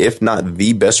 3, if not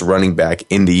the best running back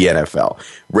in the NFL.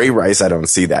 Ray Rice, I don't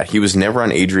see that. He was never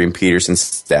on Adrian Peterson's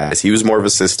status. He was more of a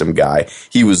system guy.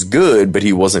 He was good, but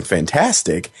he wasn't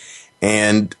fantastic.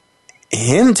 And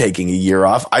him taking a year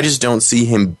off, I just don't see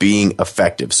him being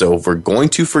effective. So if we're going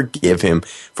to forgive him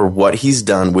for what he's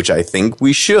done, which I think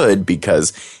we should,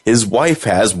 because his wife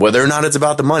has, whether or not it's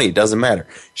about the money, it doesn't matter.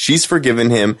 She's forgiven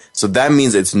him, so that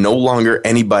means it's no longer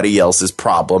anybody else's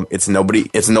problem. It's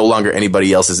no longer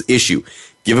anybody else's issue.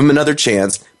 Give him another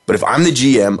chance. But if I'm the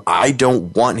GM, I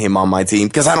don't want him on my team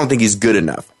because I don't think he's good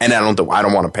enough, and I don't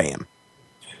want to pay him.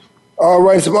 All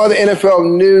right, some other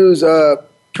NFL news.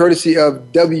 Courtesy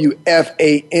of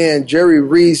WFAN, Jerry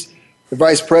Reese, the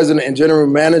vice president and general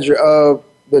manager of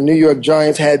the New York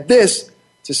Giants, had this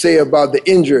to say about the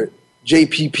injured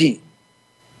JPP.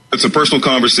 It's a personal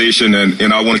conversation,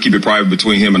 and I want to keep it private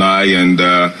between him and I, and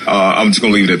I'm just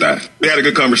going to leave it at that. We had a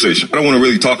good conversation. I don't want to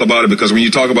really talk about it because when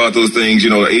you talk about those things,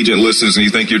 the agent listens and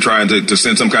you think you're trying to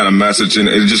send some kind of message, and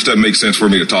it just doesn't make sense for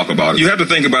me to talk about it. You have to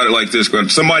think about it like this. When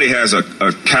somebody has a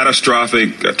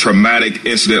catastrophic, traumatic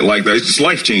incident like that, it's just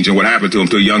life-changing what happened to him,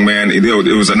 to a young man. It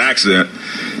was an accident.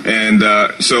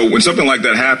 And so when something like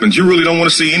that happens, you really don't want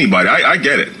to see anybody. I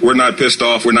get it. We're not pissed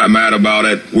off. We're not mad about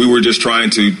it. We were just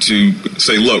trying to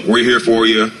say, look, we're here for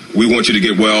you. We want you to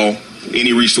get well.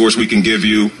 Any resource we can give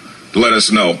you, let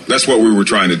us know. That's what we were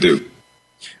trying to do.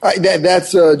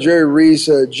 That's Jerry Reese,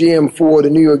 GM for the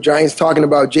New York Giants, talking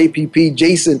about JPP,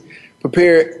 Jason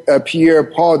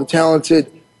Pierre-Paul, the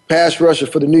talented pass rusher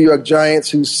for the New York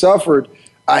Giants, who suffered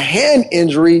a hand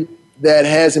injury that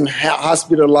has him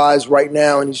hospitalized right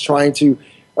now, and he's trying to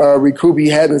recoup. He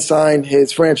hasn't signed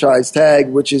his franchise tag,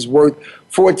 which is worth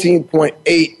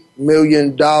 $14.8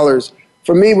 million.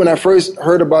 For me, when I first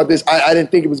heard about this, I didn't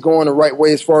think it was going the right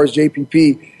way as far as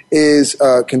JPP is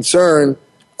concerned.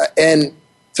 And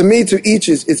to me, to each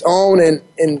is its own,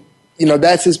 and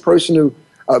that's his personal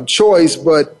choice.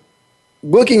 But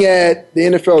looking at the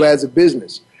NFL as a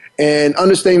business and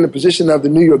understanding the position of the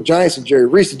New York Giants and Jerry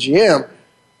Reese, the GM,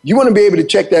 you want to be able to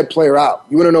check that player out.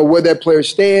 You want to know where that player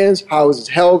stands, how is his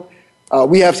health.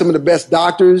 We have some of the best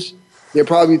doctors. They're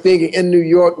probably thinking in New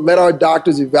York, let our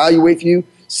doctors evaluate you,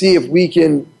 see if we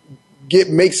can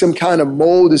make some kind of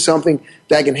mold or something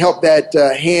that can help that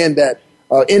hand, that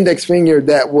index finger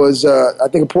that was, I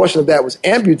think a portion of that was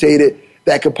amputated,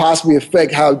 that could possibly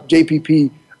affect how JPP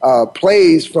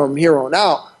plays from here on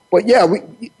out. But yeah, with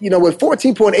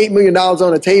 $14.8 million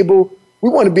on the table, we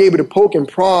want to be able to poke and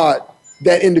prod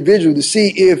that individual to see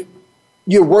if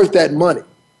you're worth that money.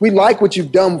 We like what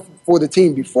you've done for the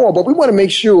team before, but we want to make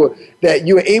sure that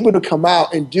you're able to come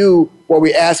out and do what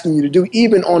we're asking you to do,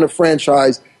 even on a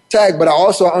franchise tag. But I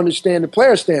also understand the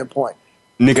player standpoint.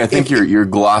 Nick, I think you're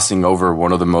glossing over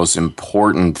one of the most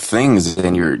important things,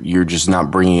 and you're just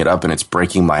not bringing it up, and it's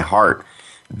breaking my heart.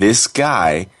 This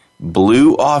guy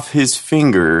blew off his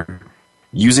finger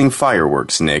using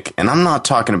fireworks, Nick. And I'm not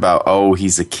talking about,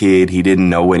 he's a kid, he didn't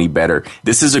know any better.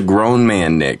 This is a grown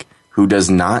man, Nick, who does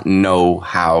not know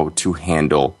how to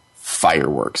handle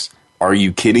fireworks. Are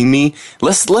you kidding me?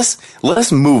 Let's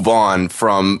move on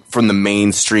from the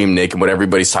mainstream, Nick, and what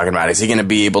everybody's talking about. Is he going to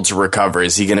be able to recover?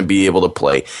 Is he going to be able to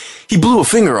play? He blew a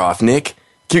finger off, Nick.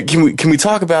 Can we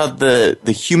talk about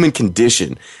the human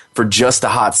condition for just a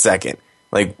hot second?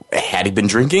 Like, had he been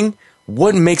drinking?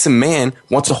 What makes a man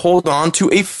want to hold on to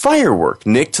a firework,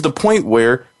 Nick, to the point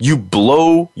where you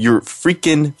blow your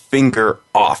freaking finger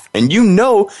off? And you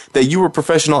know that you were a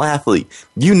professional athlete.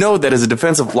 You know that as a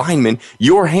defensive lineman,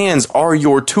 your hands are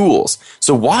your tools.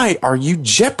 So why are you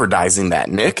jeopardizing that,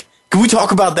 Nick? Can we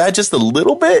talk about that just a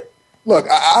little bit? Look,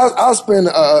 I'll spend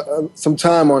some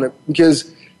time on it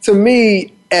because to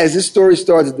me, as this story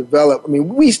starts to develop, I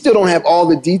mean, we still don't have all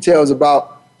the details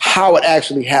about how it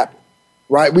actually happened,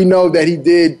 right? We know that he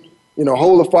did,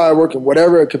 hold a firework in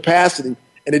whatever capacity,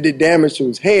 and it did damage to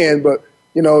his hand, but,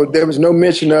 there was no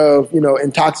mention of,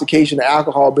 intoxication or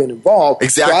alcohol being involved.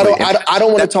 Exactly. So I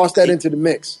don't want to toss that into the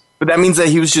mix. But that means that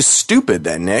he was just stupid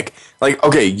then, Nick. Like,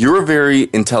 okay, you're a very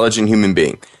intelligent human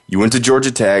being. You went to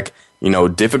Georgia Tech,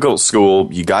 difficult school.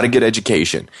 You got a good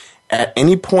education. At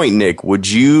any point, Nick, would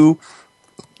you,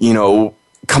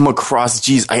 come across,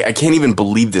 geez, I can't even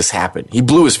believe this happened. He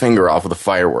blew his finger off with a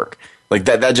firework. Like,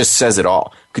 that just says it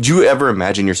all. Could you ever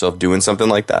imagine yourself doing something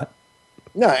like that?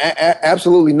 No,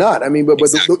 absolutely not. I mean, but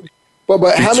exactly.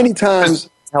 but how many times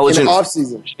in the off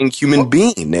season, human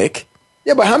being, Nick?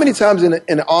 Yeah, but how many times in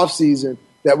the off season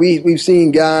that we've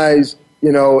seen guys,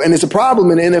 and it's a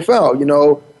problem in the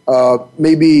NFL,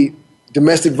 maybe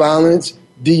domestic violence,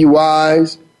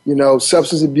 DUIs,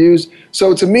 substance abuse.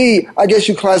 So to me, I guess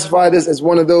you classify this as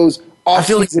one of those off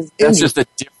season injuries.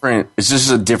 It's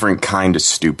just a different kind of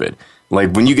stupid.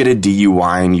 Like, when you get a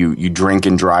DUI and you drink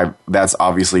and drive, that's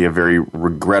obviously a very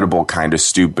regrettable kind of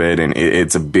stupid, and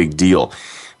it's a big deal.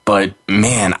 But,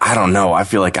 man, I don't know. I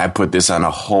feel like I put this on a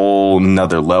whole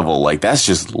nother level. Like, that's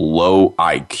just low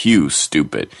IQ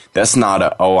stupid. That's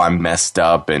not I messed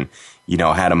up and,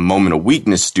 had a moment of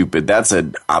weakness stupid. That's I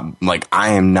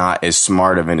am not as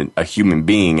smart of a human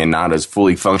being and not as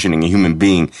fully functioning a human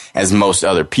being as most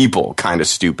other people kind of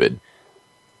stupid.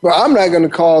 Well, I'm not going to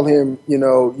call him,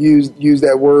 use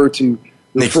that word to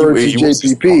refer to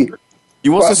JPP. He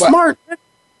wasn't smart.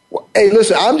 Hey,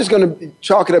 listen, I'm just going to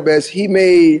chalk it up as he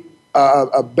made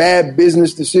a bad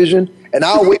business decision, and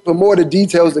I'll wait for more of the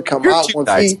details to come out.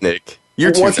 Nick.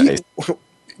 You're too nice.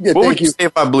 What would you say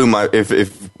if I blew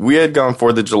if we had gone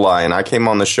 4th of July and I came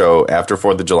on the show after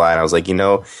 4th of July and I was like,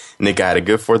 Nick, I had a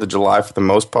good 4th of July for the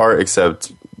most part,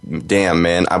 except, damn,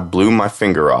 man, I blew my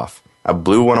finger off. I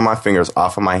blew one of my fingers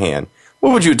off of my hand.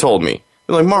 What would you have told me?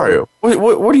 You're like, Mario,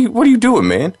 what are you doing,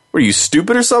 man? Were you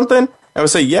stupid or something? I would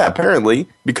say, yeah, apparently,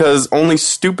 because only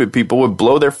stupid people would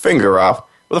blow their finger off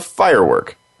with a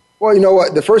firework. Well, you know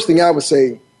what? The first thing I would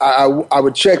say, I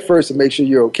would check first to make sure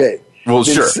you're okay. Well,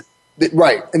 then, sure.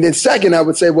 Right. And then second, I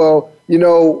would say, well,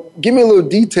 give me a little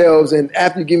details. And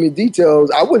after you give me details,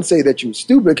 I wouldn't say that you're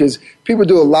stupid because people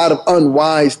do a lot of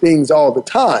unwise things all the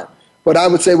time. But I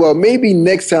would say, well, maybe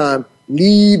next time,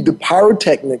 leave the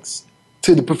pyrotechnics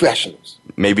to the professionals.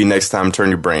 Maybe next time, turn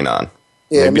your brain on.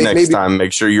 Yeah, maybe next time,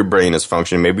 make sure your brain is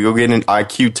functioning. Maybe go get an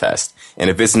IQ test. And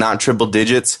if it's not triple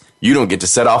digits, you don't get to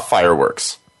set off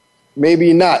fireworks.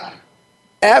 Maybe not.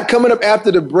 Coming up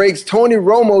after the breaks, Tony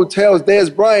Romo tells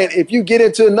Dez Bryant, if you get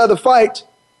into another fight,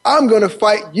 I'm going to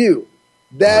fight you.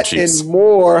 That and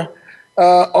more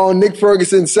on Nick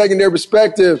Ferguson's Secondary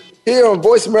Perspective here on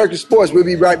Voice America Sports. We'll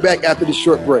be right back after this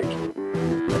short break.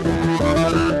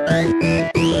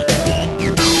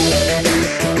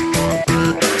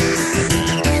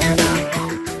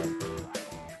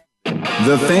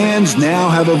 The fans now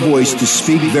have a voice to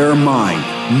speak their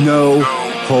mind. No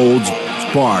holds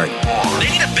barred. They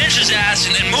need to bench his ass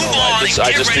and move on.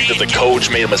 I just think that the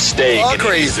coach made a mistake. All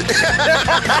crazy.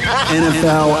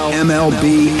 NFL,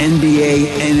 MLB,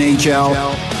 NBA,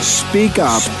 NHL. Speak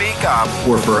up. Speak up.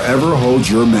 Or forever hold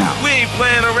your mouth. We ain't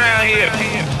playing around here.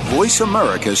 Voice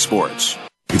America Sports.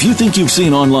 If you think you've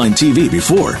seen online TV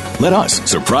before, let us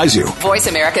surprise you.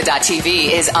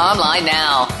 VoiceAmerica.tv is online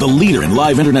now. The leader in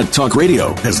live internet talk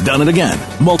radio has done it again.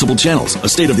 Multiple channels, a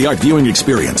state-of-the-art viewing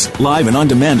experience, live and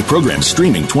on-demand programs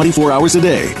streaming 24 hours a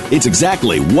day. It's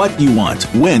exactly what you want,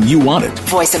 when you want it.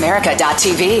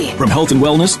 VoiceAmerica.tv. From health and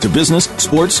wellness to business,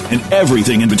 sports, and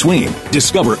everything in between.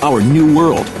 Discover our new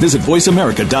world. Visit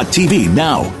VoiceAmerica.tv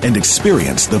now and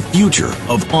experience the future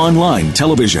of online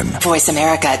television.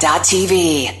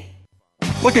 VoiceAmerica.tv.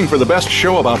 Looking for the best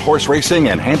show about horse racing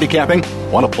and handicapping?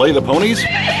 Want to play the ponies?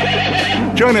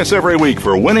 Join us every week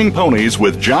for Winning Ponies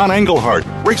with John Englehart,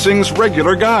 racing's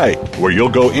regular guy, where you'll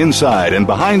go inside and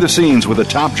behind the scenes with the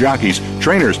top jockeys,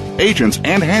 trainers, agents,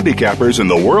 and handicappers in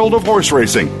the world of horse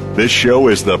racing. This show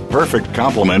is the perfect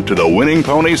complement to the Winning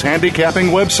Ponies handicapping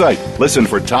website. Listen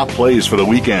for top plays for the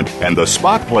weekend and the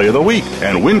spot play of the week,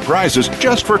 and win prizes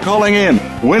just for calling in.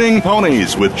 Winning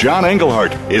Ponies with John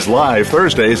Englehart is live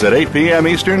Thursdays at 8 p.m.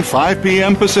 Eastern, 5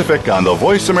 p.m. Pacific on the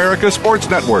Voice America Sports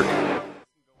Network.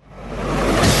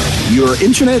 Your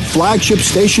internet flagship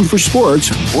station for sports,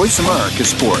 Voice America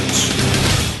Sports.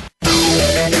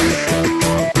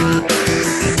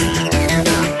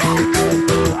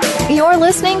 You're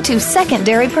listening to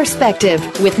Secondary Perspective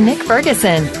with Nick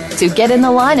Ferguson. To get in the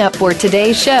lineup for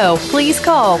today's show, please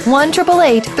call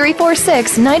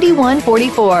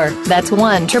 1-888-346-9144. That's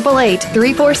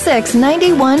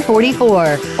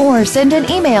 1-888-346-9144. Or send an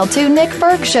email to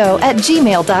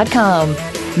nickfergshow@gmail.com.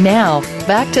 Now,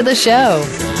 back to the show.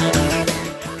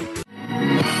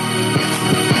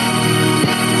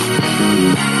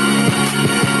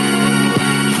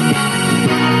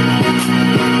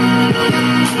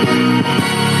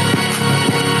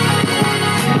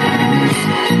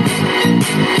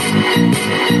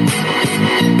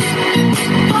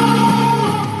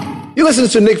 You listen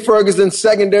to Nick Ferguson's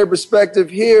Secondary Perspective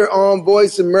here on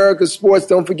Voice America Sports.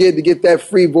 Don't forget to get that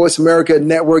free Voice America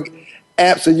Network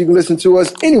app so you can listen to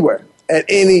us anywhere at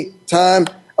any time.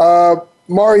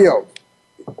 Mario,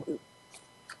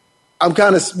 I'm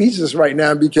kind of speechless right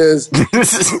now because,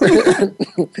 and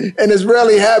this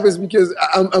rarely happens because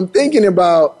I'm thinking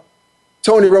about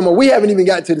Tony Romo. We haven't even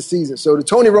gotten to the season, so the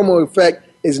Tony Romo effect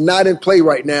is not in play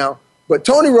right now. But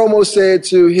Tony Romo said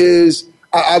to his,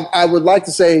 I would like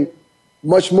to say,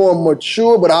 much more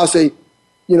mature, but I'll say,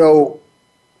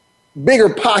 bigger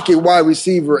pocket wide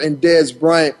receiver in Dez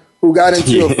Bryant, who got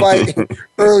into a fight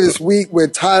earlier this week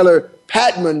with Tyler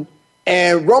Patman.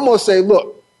 And Romo said,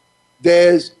 look,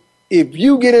 Dez, if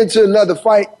you get into another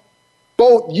fight,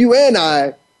 both you and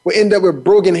I will end up with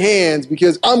broken hands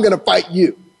because I'm going to fight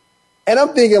you. And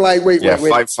I'm thinking like, wait.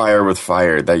 Fight fire with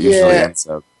fire. That usually ends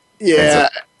up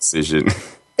decision.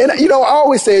 And, I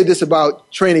always say this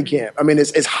about training camp. I mean,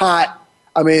 it's hot.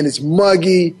 I mean, it's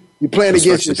muggy. You're playing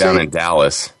against your down in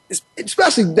Dallas.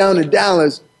 Especially down in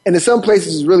Dallas. And in some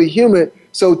places it's really humid.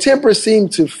 So tempers seem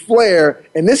to flare.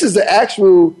 And this is the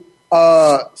actual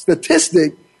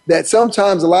statistic that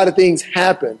sometimes a lot of things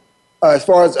happen as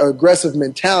far as aggressive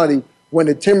mentality when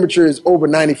the temperature is over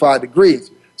 95 degrees.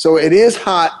 So it is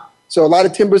hot. So a lot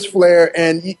of tempers flare.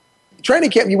 And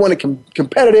training camp, you want to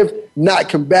competitive, not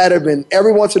combative. And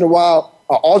every once in a while,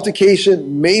 an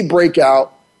altercation may break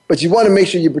out. But you want to make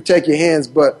sure you protect your hands.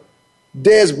 But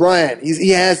Dez Bryant, he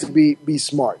has to be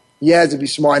smart. He has to be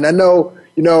smart. And I know,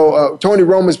 Tony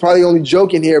Romo is probably only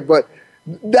joking here, but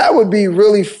that would be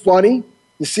really funny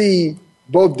to see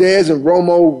both Dez and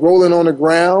Romo rolling on the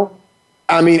ground.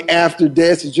 I mean, after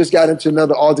Dez has just got into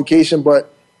another altercation. But,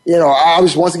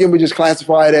 once again, we just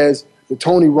classify it as the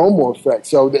Tony Romo effect.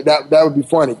 So that would be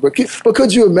funny. But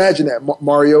could you imagine that,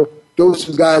 Mario? Those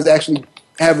two guys actually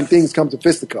having things come to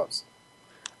fisticuffs.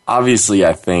 Obviously,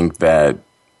 I think that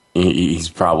he's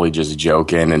probably just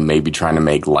joking and maybe trying to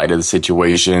make light of the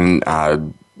situation.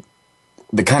 The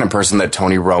kind of person that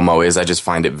Tony Romo is, I just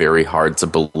find it very hard to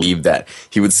believe that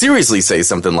he would seriously say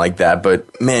something like that.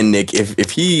 But, man, Nick,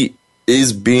 if he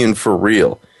is being for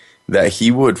real, that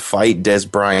he would fight Dez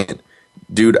Bryant,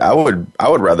 dude, I would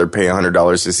rather pay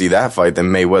 $100 to see that fight than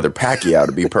Mayweather-Pacquiao,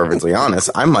 to be perfectly honest.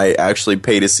 I might actually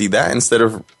pay to see that instead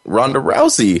of Ronda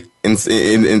Rousey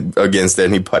in against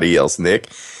anybody else, Nick.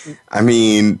 I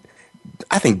mean,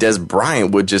 I think Dez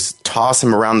Bryant would just toss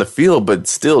him around the field, but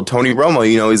still, Tony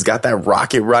Romo, he's got that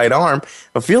rocket right arm.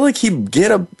 I feel like he'd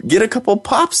get a couple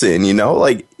pops in,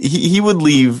 like he would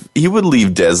leave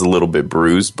Dez a little bit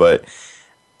bruised, but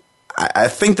I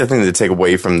think the thing to take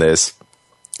away from this,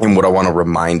 and what I want to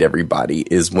remind everybody,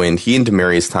 is when he and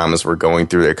Demaryius Thomas were going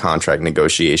through their contract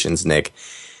negotiations, Nick,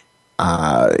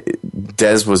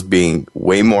 Dez was being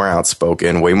way more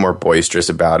outspoken, way more boisterous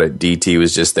about it. DT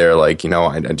was just there like,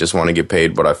 I just want to get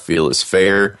paid what I feel is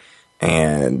fair.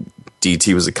 And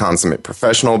DT was a consummate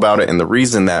professional about it. And the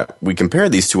reason that we compare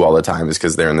these two all the time is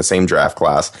because they're in the same draft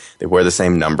class. They wear the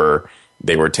same number.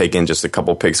 They were taken just a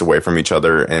couple picks away from each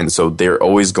other. And so they're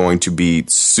always going to be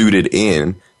suited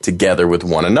in together with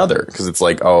one another, because it's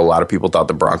like, a lot of people thought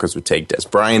the Broncos would take Dez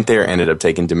Bryant there, ended up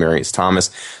taking Demaryius Thomas.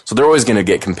 So they're always going to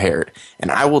get compared. And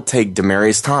I will take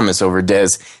Demaryius Thomas over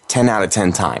Dez 10 out of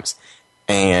 10 times.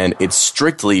 And it's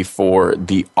strictly for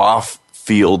the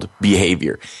off-field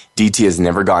behavior. DT has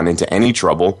never gotten into any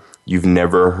trouble. You've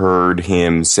never heard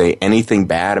him say anything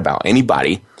bad about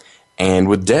anybody. And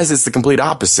with Dez, it's the complete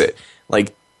opposite.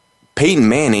 Like, Peyton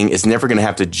Manning is never going to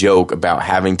have to joke about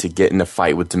having to get in a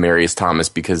fight with Demaryius Thomas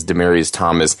because Demaryius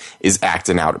Thomas is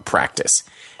acting out at practice.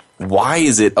 Why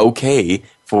is it okay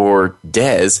for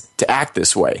Dez to act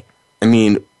this way? I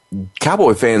mean,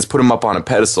 Cowboy fans put him up on a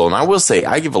pedestal, and I will say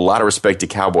I give a lot of respect to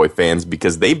Cowboy fans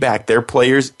because they back their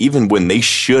players even when they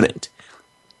shouldn't.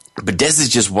 But Dez is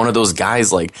just one of those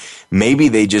guys, like, maybe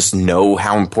they just know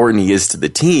how important he is to the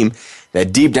team,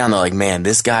 that deep down they're like, man,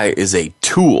 this guy is a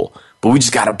tool. But we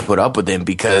just got to put up with him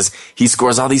because he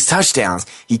scores all these touchdowns.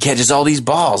 He catches all these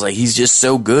balls. Like, he's just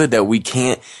so good that we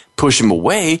can't push him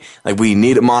away. Like, we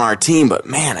need him on our team. But,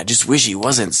 man, I just wish he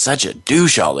wasn't such a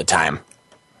douche all the time.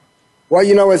 Well,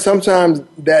 you know what? Sometimes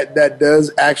that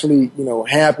does actually,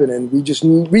 happen, and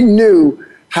we knew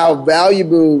how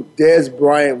valuable Dez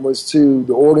Bryant was to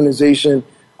the organization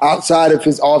outside of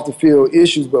his off the field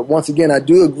issues. But once again, I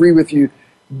do agree with you.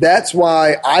 That's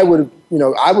why I would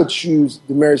choose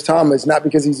Demaryius Thomas, not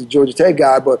because he's a Georgia Tech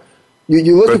guy, but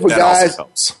you're looking for guys.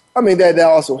 I mean, that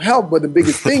also helped. But the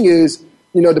biggest thing is,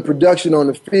 the production on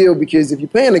the field, because if you're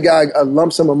paying a guy a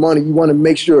lump sum of money, you want to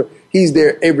make sure he's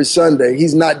there every Sunday.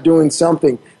 He's not doing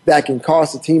something that can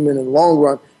cost the team in the long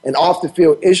run. And off the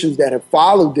field issues that have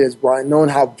followed Dez Bryant, knowing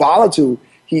how volatile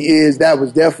he is, that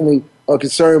was definitely a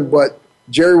concern. But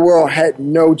Jerry Worrell had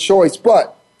no choice.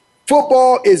 But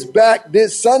football is back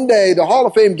this Sunday. The Hall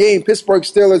of Fame game, Pittsburgh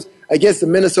Steelers against the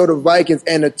Minnesota Vikings,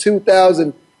 and the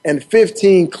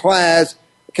 2015 class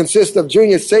consists of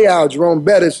Junior Seau, Jerome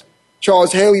Bettis,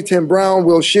 Charles Haley, Tim Brown,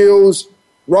 Will Shields,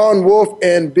 Ron Wolf,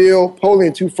 and Bill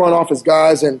Polian, 2 front office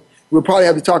guys. And we'll probably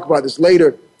have to talk about this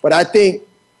later. But I think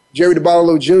Jerry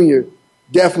DiBartolo Jr.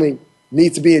 definitely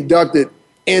needs to be inducted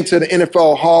into the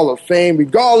NFL Hall of Fame,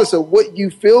 regardless of what you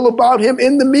feel about him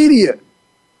in the media.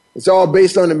 It's all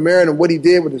based on the merit and what he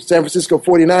did with the San Francisco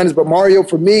 49ers. But, Mario,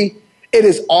 for me, it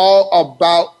is all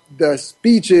about the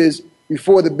speeches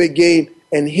before the big game.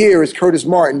 And here is Curtis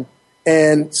Martin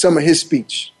and some of his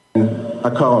speech. I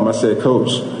call him, I said,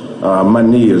 Coach, my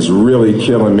knee is really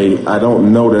killing me. I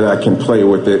don't know that I can play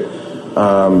with it.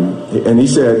 And he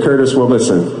said, Curtis, well,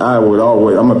 listen,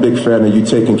 I'm a big fan of you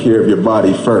taking care of your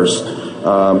body first.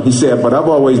 He said, but I've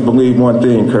always believed one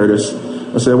thing, Curtis.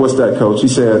 I said, what's that, Coach? He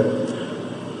said,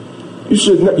 you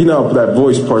should, that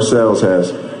voice Parcells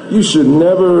has, you should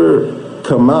never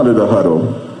come out of the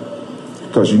huddle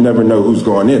because you never know who's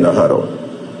going in the huddle.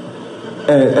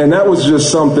 And that was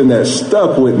just something that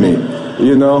stuck with me,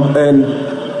 And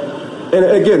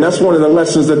again, that's one of the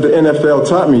lessons that the NFL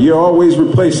taught me. You're always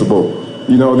replaceable.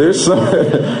 There's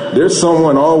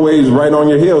someone always right on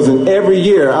your heels. And every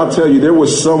year, I'll tell you, there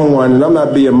was someone, and I'm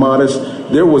not being modest,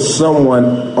 there was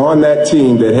someone on that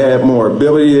team that had more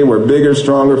ability. They were bigger,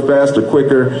 stronger, faster,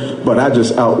 quicker, but I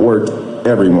just outworked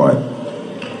everyone.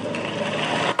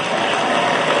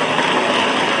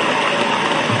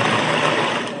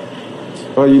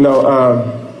 Well,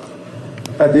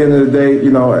 at the end of the day,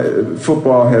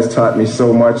 football has taught me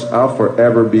so much. I'll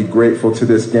forever be grateful to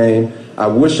this game. I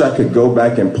wish I could go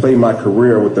back and play my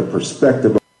career with the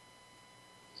perspective.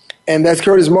 And that's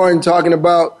Curtis Martin talking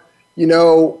about,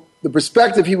 the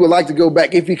perspective he would like to go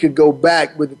back, if he could go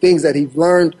back, with the things that he's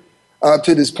learned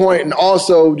to this point. And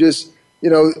also just,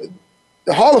 the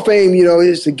Hall of Fame,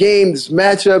 it's the game, it's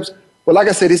matchups. But like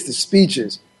I said, it's the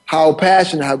speeches, how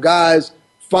passionate, how guys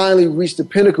finally reached the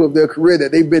pinnacle of their career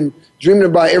that they've been dreaming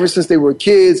about ever since they were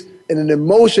kids, and an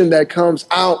emotion that comes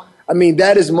out. I mean,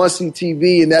 that is must-see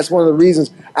TV, and that's one of the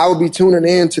reasons I will be tuning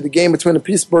in to the game between the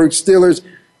Pittsburgh Steelers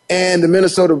and the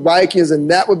Minnesota Vikings, and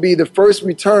that would be the first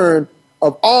return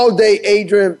of all-day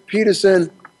Adrian Peterson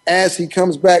as he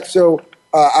comes back. So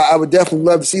I would definitely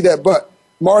love to see that. But,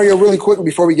 Mario, really quickly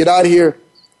before we get out of here,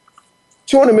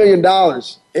 $200 million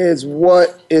is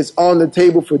what is on the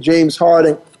table for James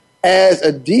Harden as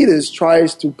Adidas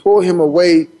tries to pull him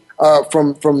away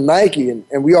from Nike.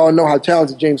 And we all know how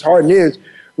talented James Harden is.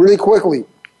 Really quickly,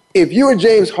 if you were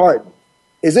James Harden,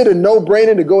 is it a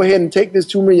no-brainer to go ahead and take this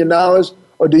 $2 million,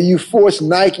 or do you force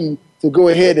Nike to go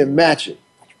ahead and match it?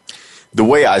 The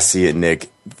way I see it,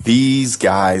 Nick, these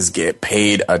guys get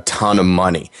paid a ton of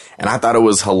money. And I thought it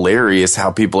was hilarious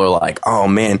how people are like, oh,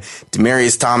 man,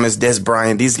 Demaryius Thomas, Dez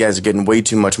Bryant, these guys are getting way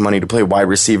too much money to play wide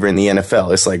receiver in the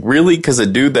NFL. It's like, really? Because a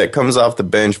dude that comes off the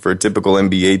bench for a typical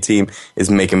NBA team is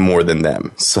making more than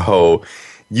them. So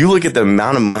you look at the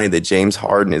amount of money that James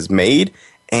Harden has made,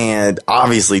 and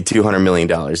obviously $200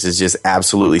 million is just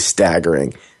absolutely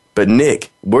staggering. But,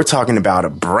 Nick, we're talking about a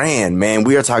brand, man.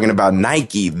 We are talking about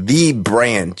Nike, the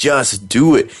brand. Just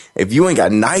do it. If you ain't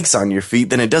got Nikes on your feet,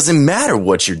 then it doesn't matter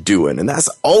what you're doing. And that's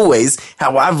always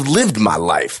how I've lived my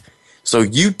life. So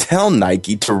you tell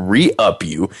Nike to re-up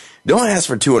you. Don't ask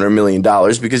for $200 million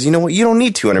because you know what? You don't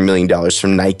need $200 million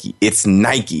from Nike. It's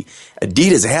Nike.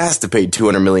 Adidas has to pay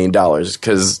 $200 million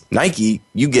because Nike,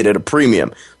 you get at a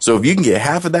premium. So if you can get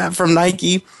half of that from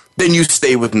Nike, then you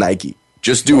stay with Nike.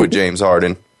 Just do it, James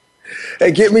Harden.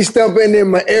 They get me stumping in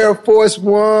my Air Force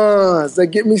Ones.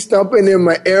 Because,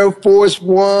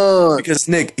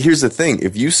 Nick, here's the thing.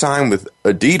 If you sign with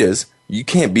Adidas, you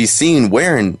can't be seen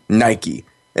wearing Nike.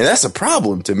 And that's a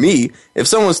problem to me. If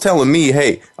someone's telling me,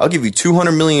 hey, I'll give you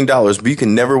 $200 million, but you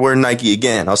can never wear Nike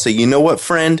again, I'll say, you know what,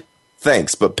 friend?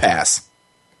 Thanks, but pass.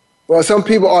 Well, some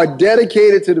people are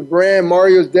dedicated to the brand.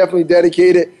 Mario's definitely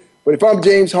dedicated. But if I'm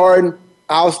James Harden,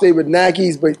 I'll stay with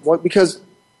Nikes. But because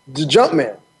the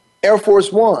Jumpman, Air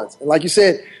Force Ones. And like you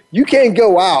said, you can't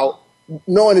go out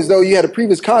knowing as though you had a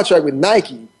previous contract with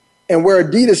Nike and wear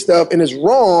Adidas stuff, and it's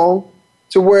wrong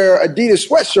to wear Adidas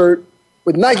sweatshirt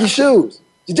with Nike shoes.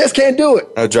 You just can't do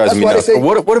it. That drives me nuts.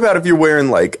 What about if you're wearing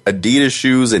like Adidas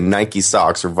shoes and Nike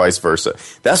socks or vice versa?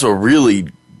 That's what really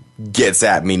gets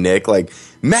at me, Nick. Like,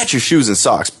 match your shoes and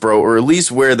socks, bro, or at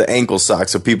least wear the ankle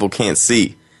socks so people can't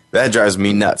see. That drives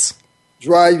me nuts.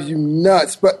 Drives you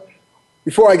nuts. But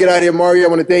before I get out of here, Mario, I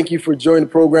want to thank you for joining the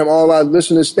program. All our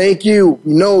listeners, thank you.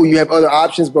 We know you have other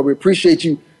options, but we appreciate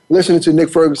you listening to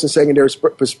Nick Ferguson's Secondary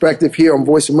Perspective here on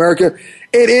Voice America.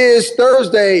 It is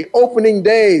Thursday, opening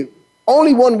day.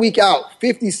 Only 1 week out,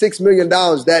 $56 million.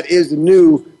 That is the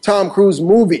new Tom Cruise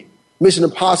movie, Mission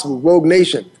Impossible, Rogue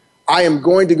Nation. I am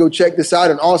going to go check this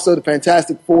out. And also the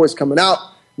Fantastic Four is coming out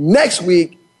next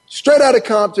week. Straight Outta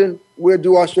Compton. We'll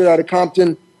do our Straight Outta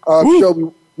Compton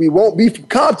show. We won't be from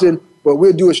Compton, but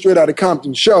we'll do a Straight Outta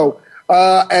Compton show.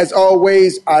 As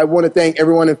always, I want to thank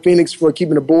everyone in Phoenix for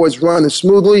keeping the boys running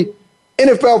smoothly.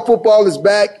 NFL football is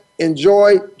back.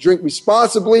 Enjoy, drink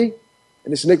responsibly.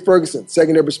 And this is Nick Ferguson,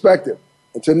 Secondary Perspective.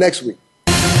 Until next week.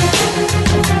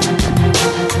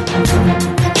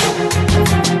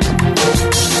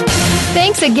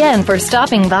 Thanks again for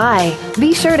stopping by.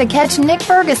 Be sure to catch Nick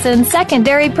Ferguson's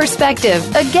Secondary Perspective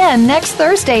again next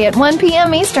Thursday at 1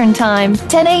 p.m. Eastern Time,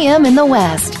 10 a.m. in the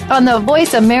West, on the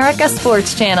Voice America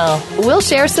Sports Channel. We'll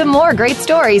share some more great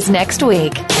stories next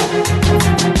week.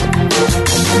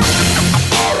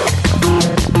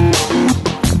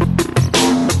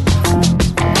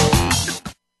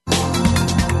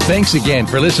 Thanks again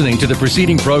for listening to the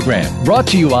preceding program, brought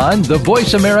to you on the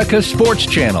Voice America Sports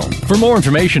Channel. For more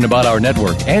information about our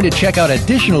network and to check out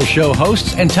additional show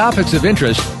hosts and topics of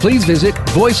interest, please visit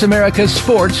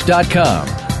voiceamericasports.com.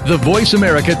 The Voice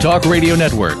America Talk Radio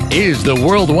Network is the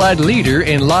worldwide leader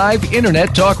in live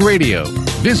Internet talk radio.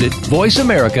 Visit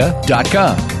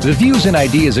voiceamerica.com. The views and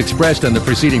ideas expressed on the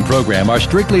preceding program are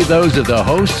strictly those of the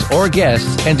hosts or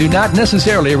guests and do not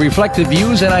necessarily reflect the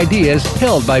views and ideas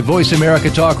held by Voice America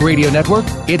Talk Radio Network,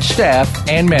 its staff,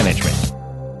 and management.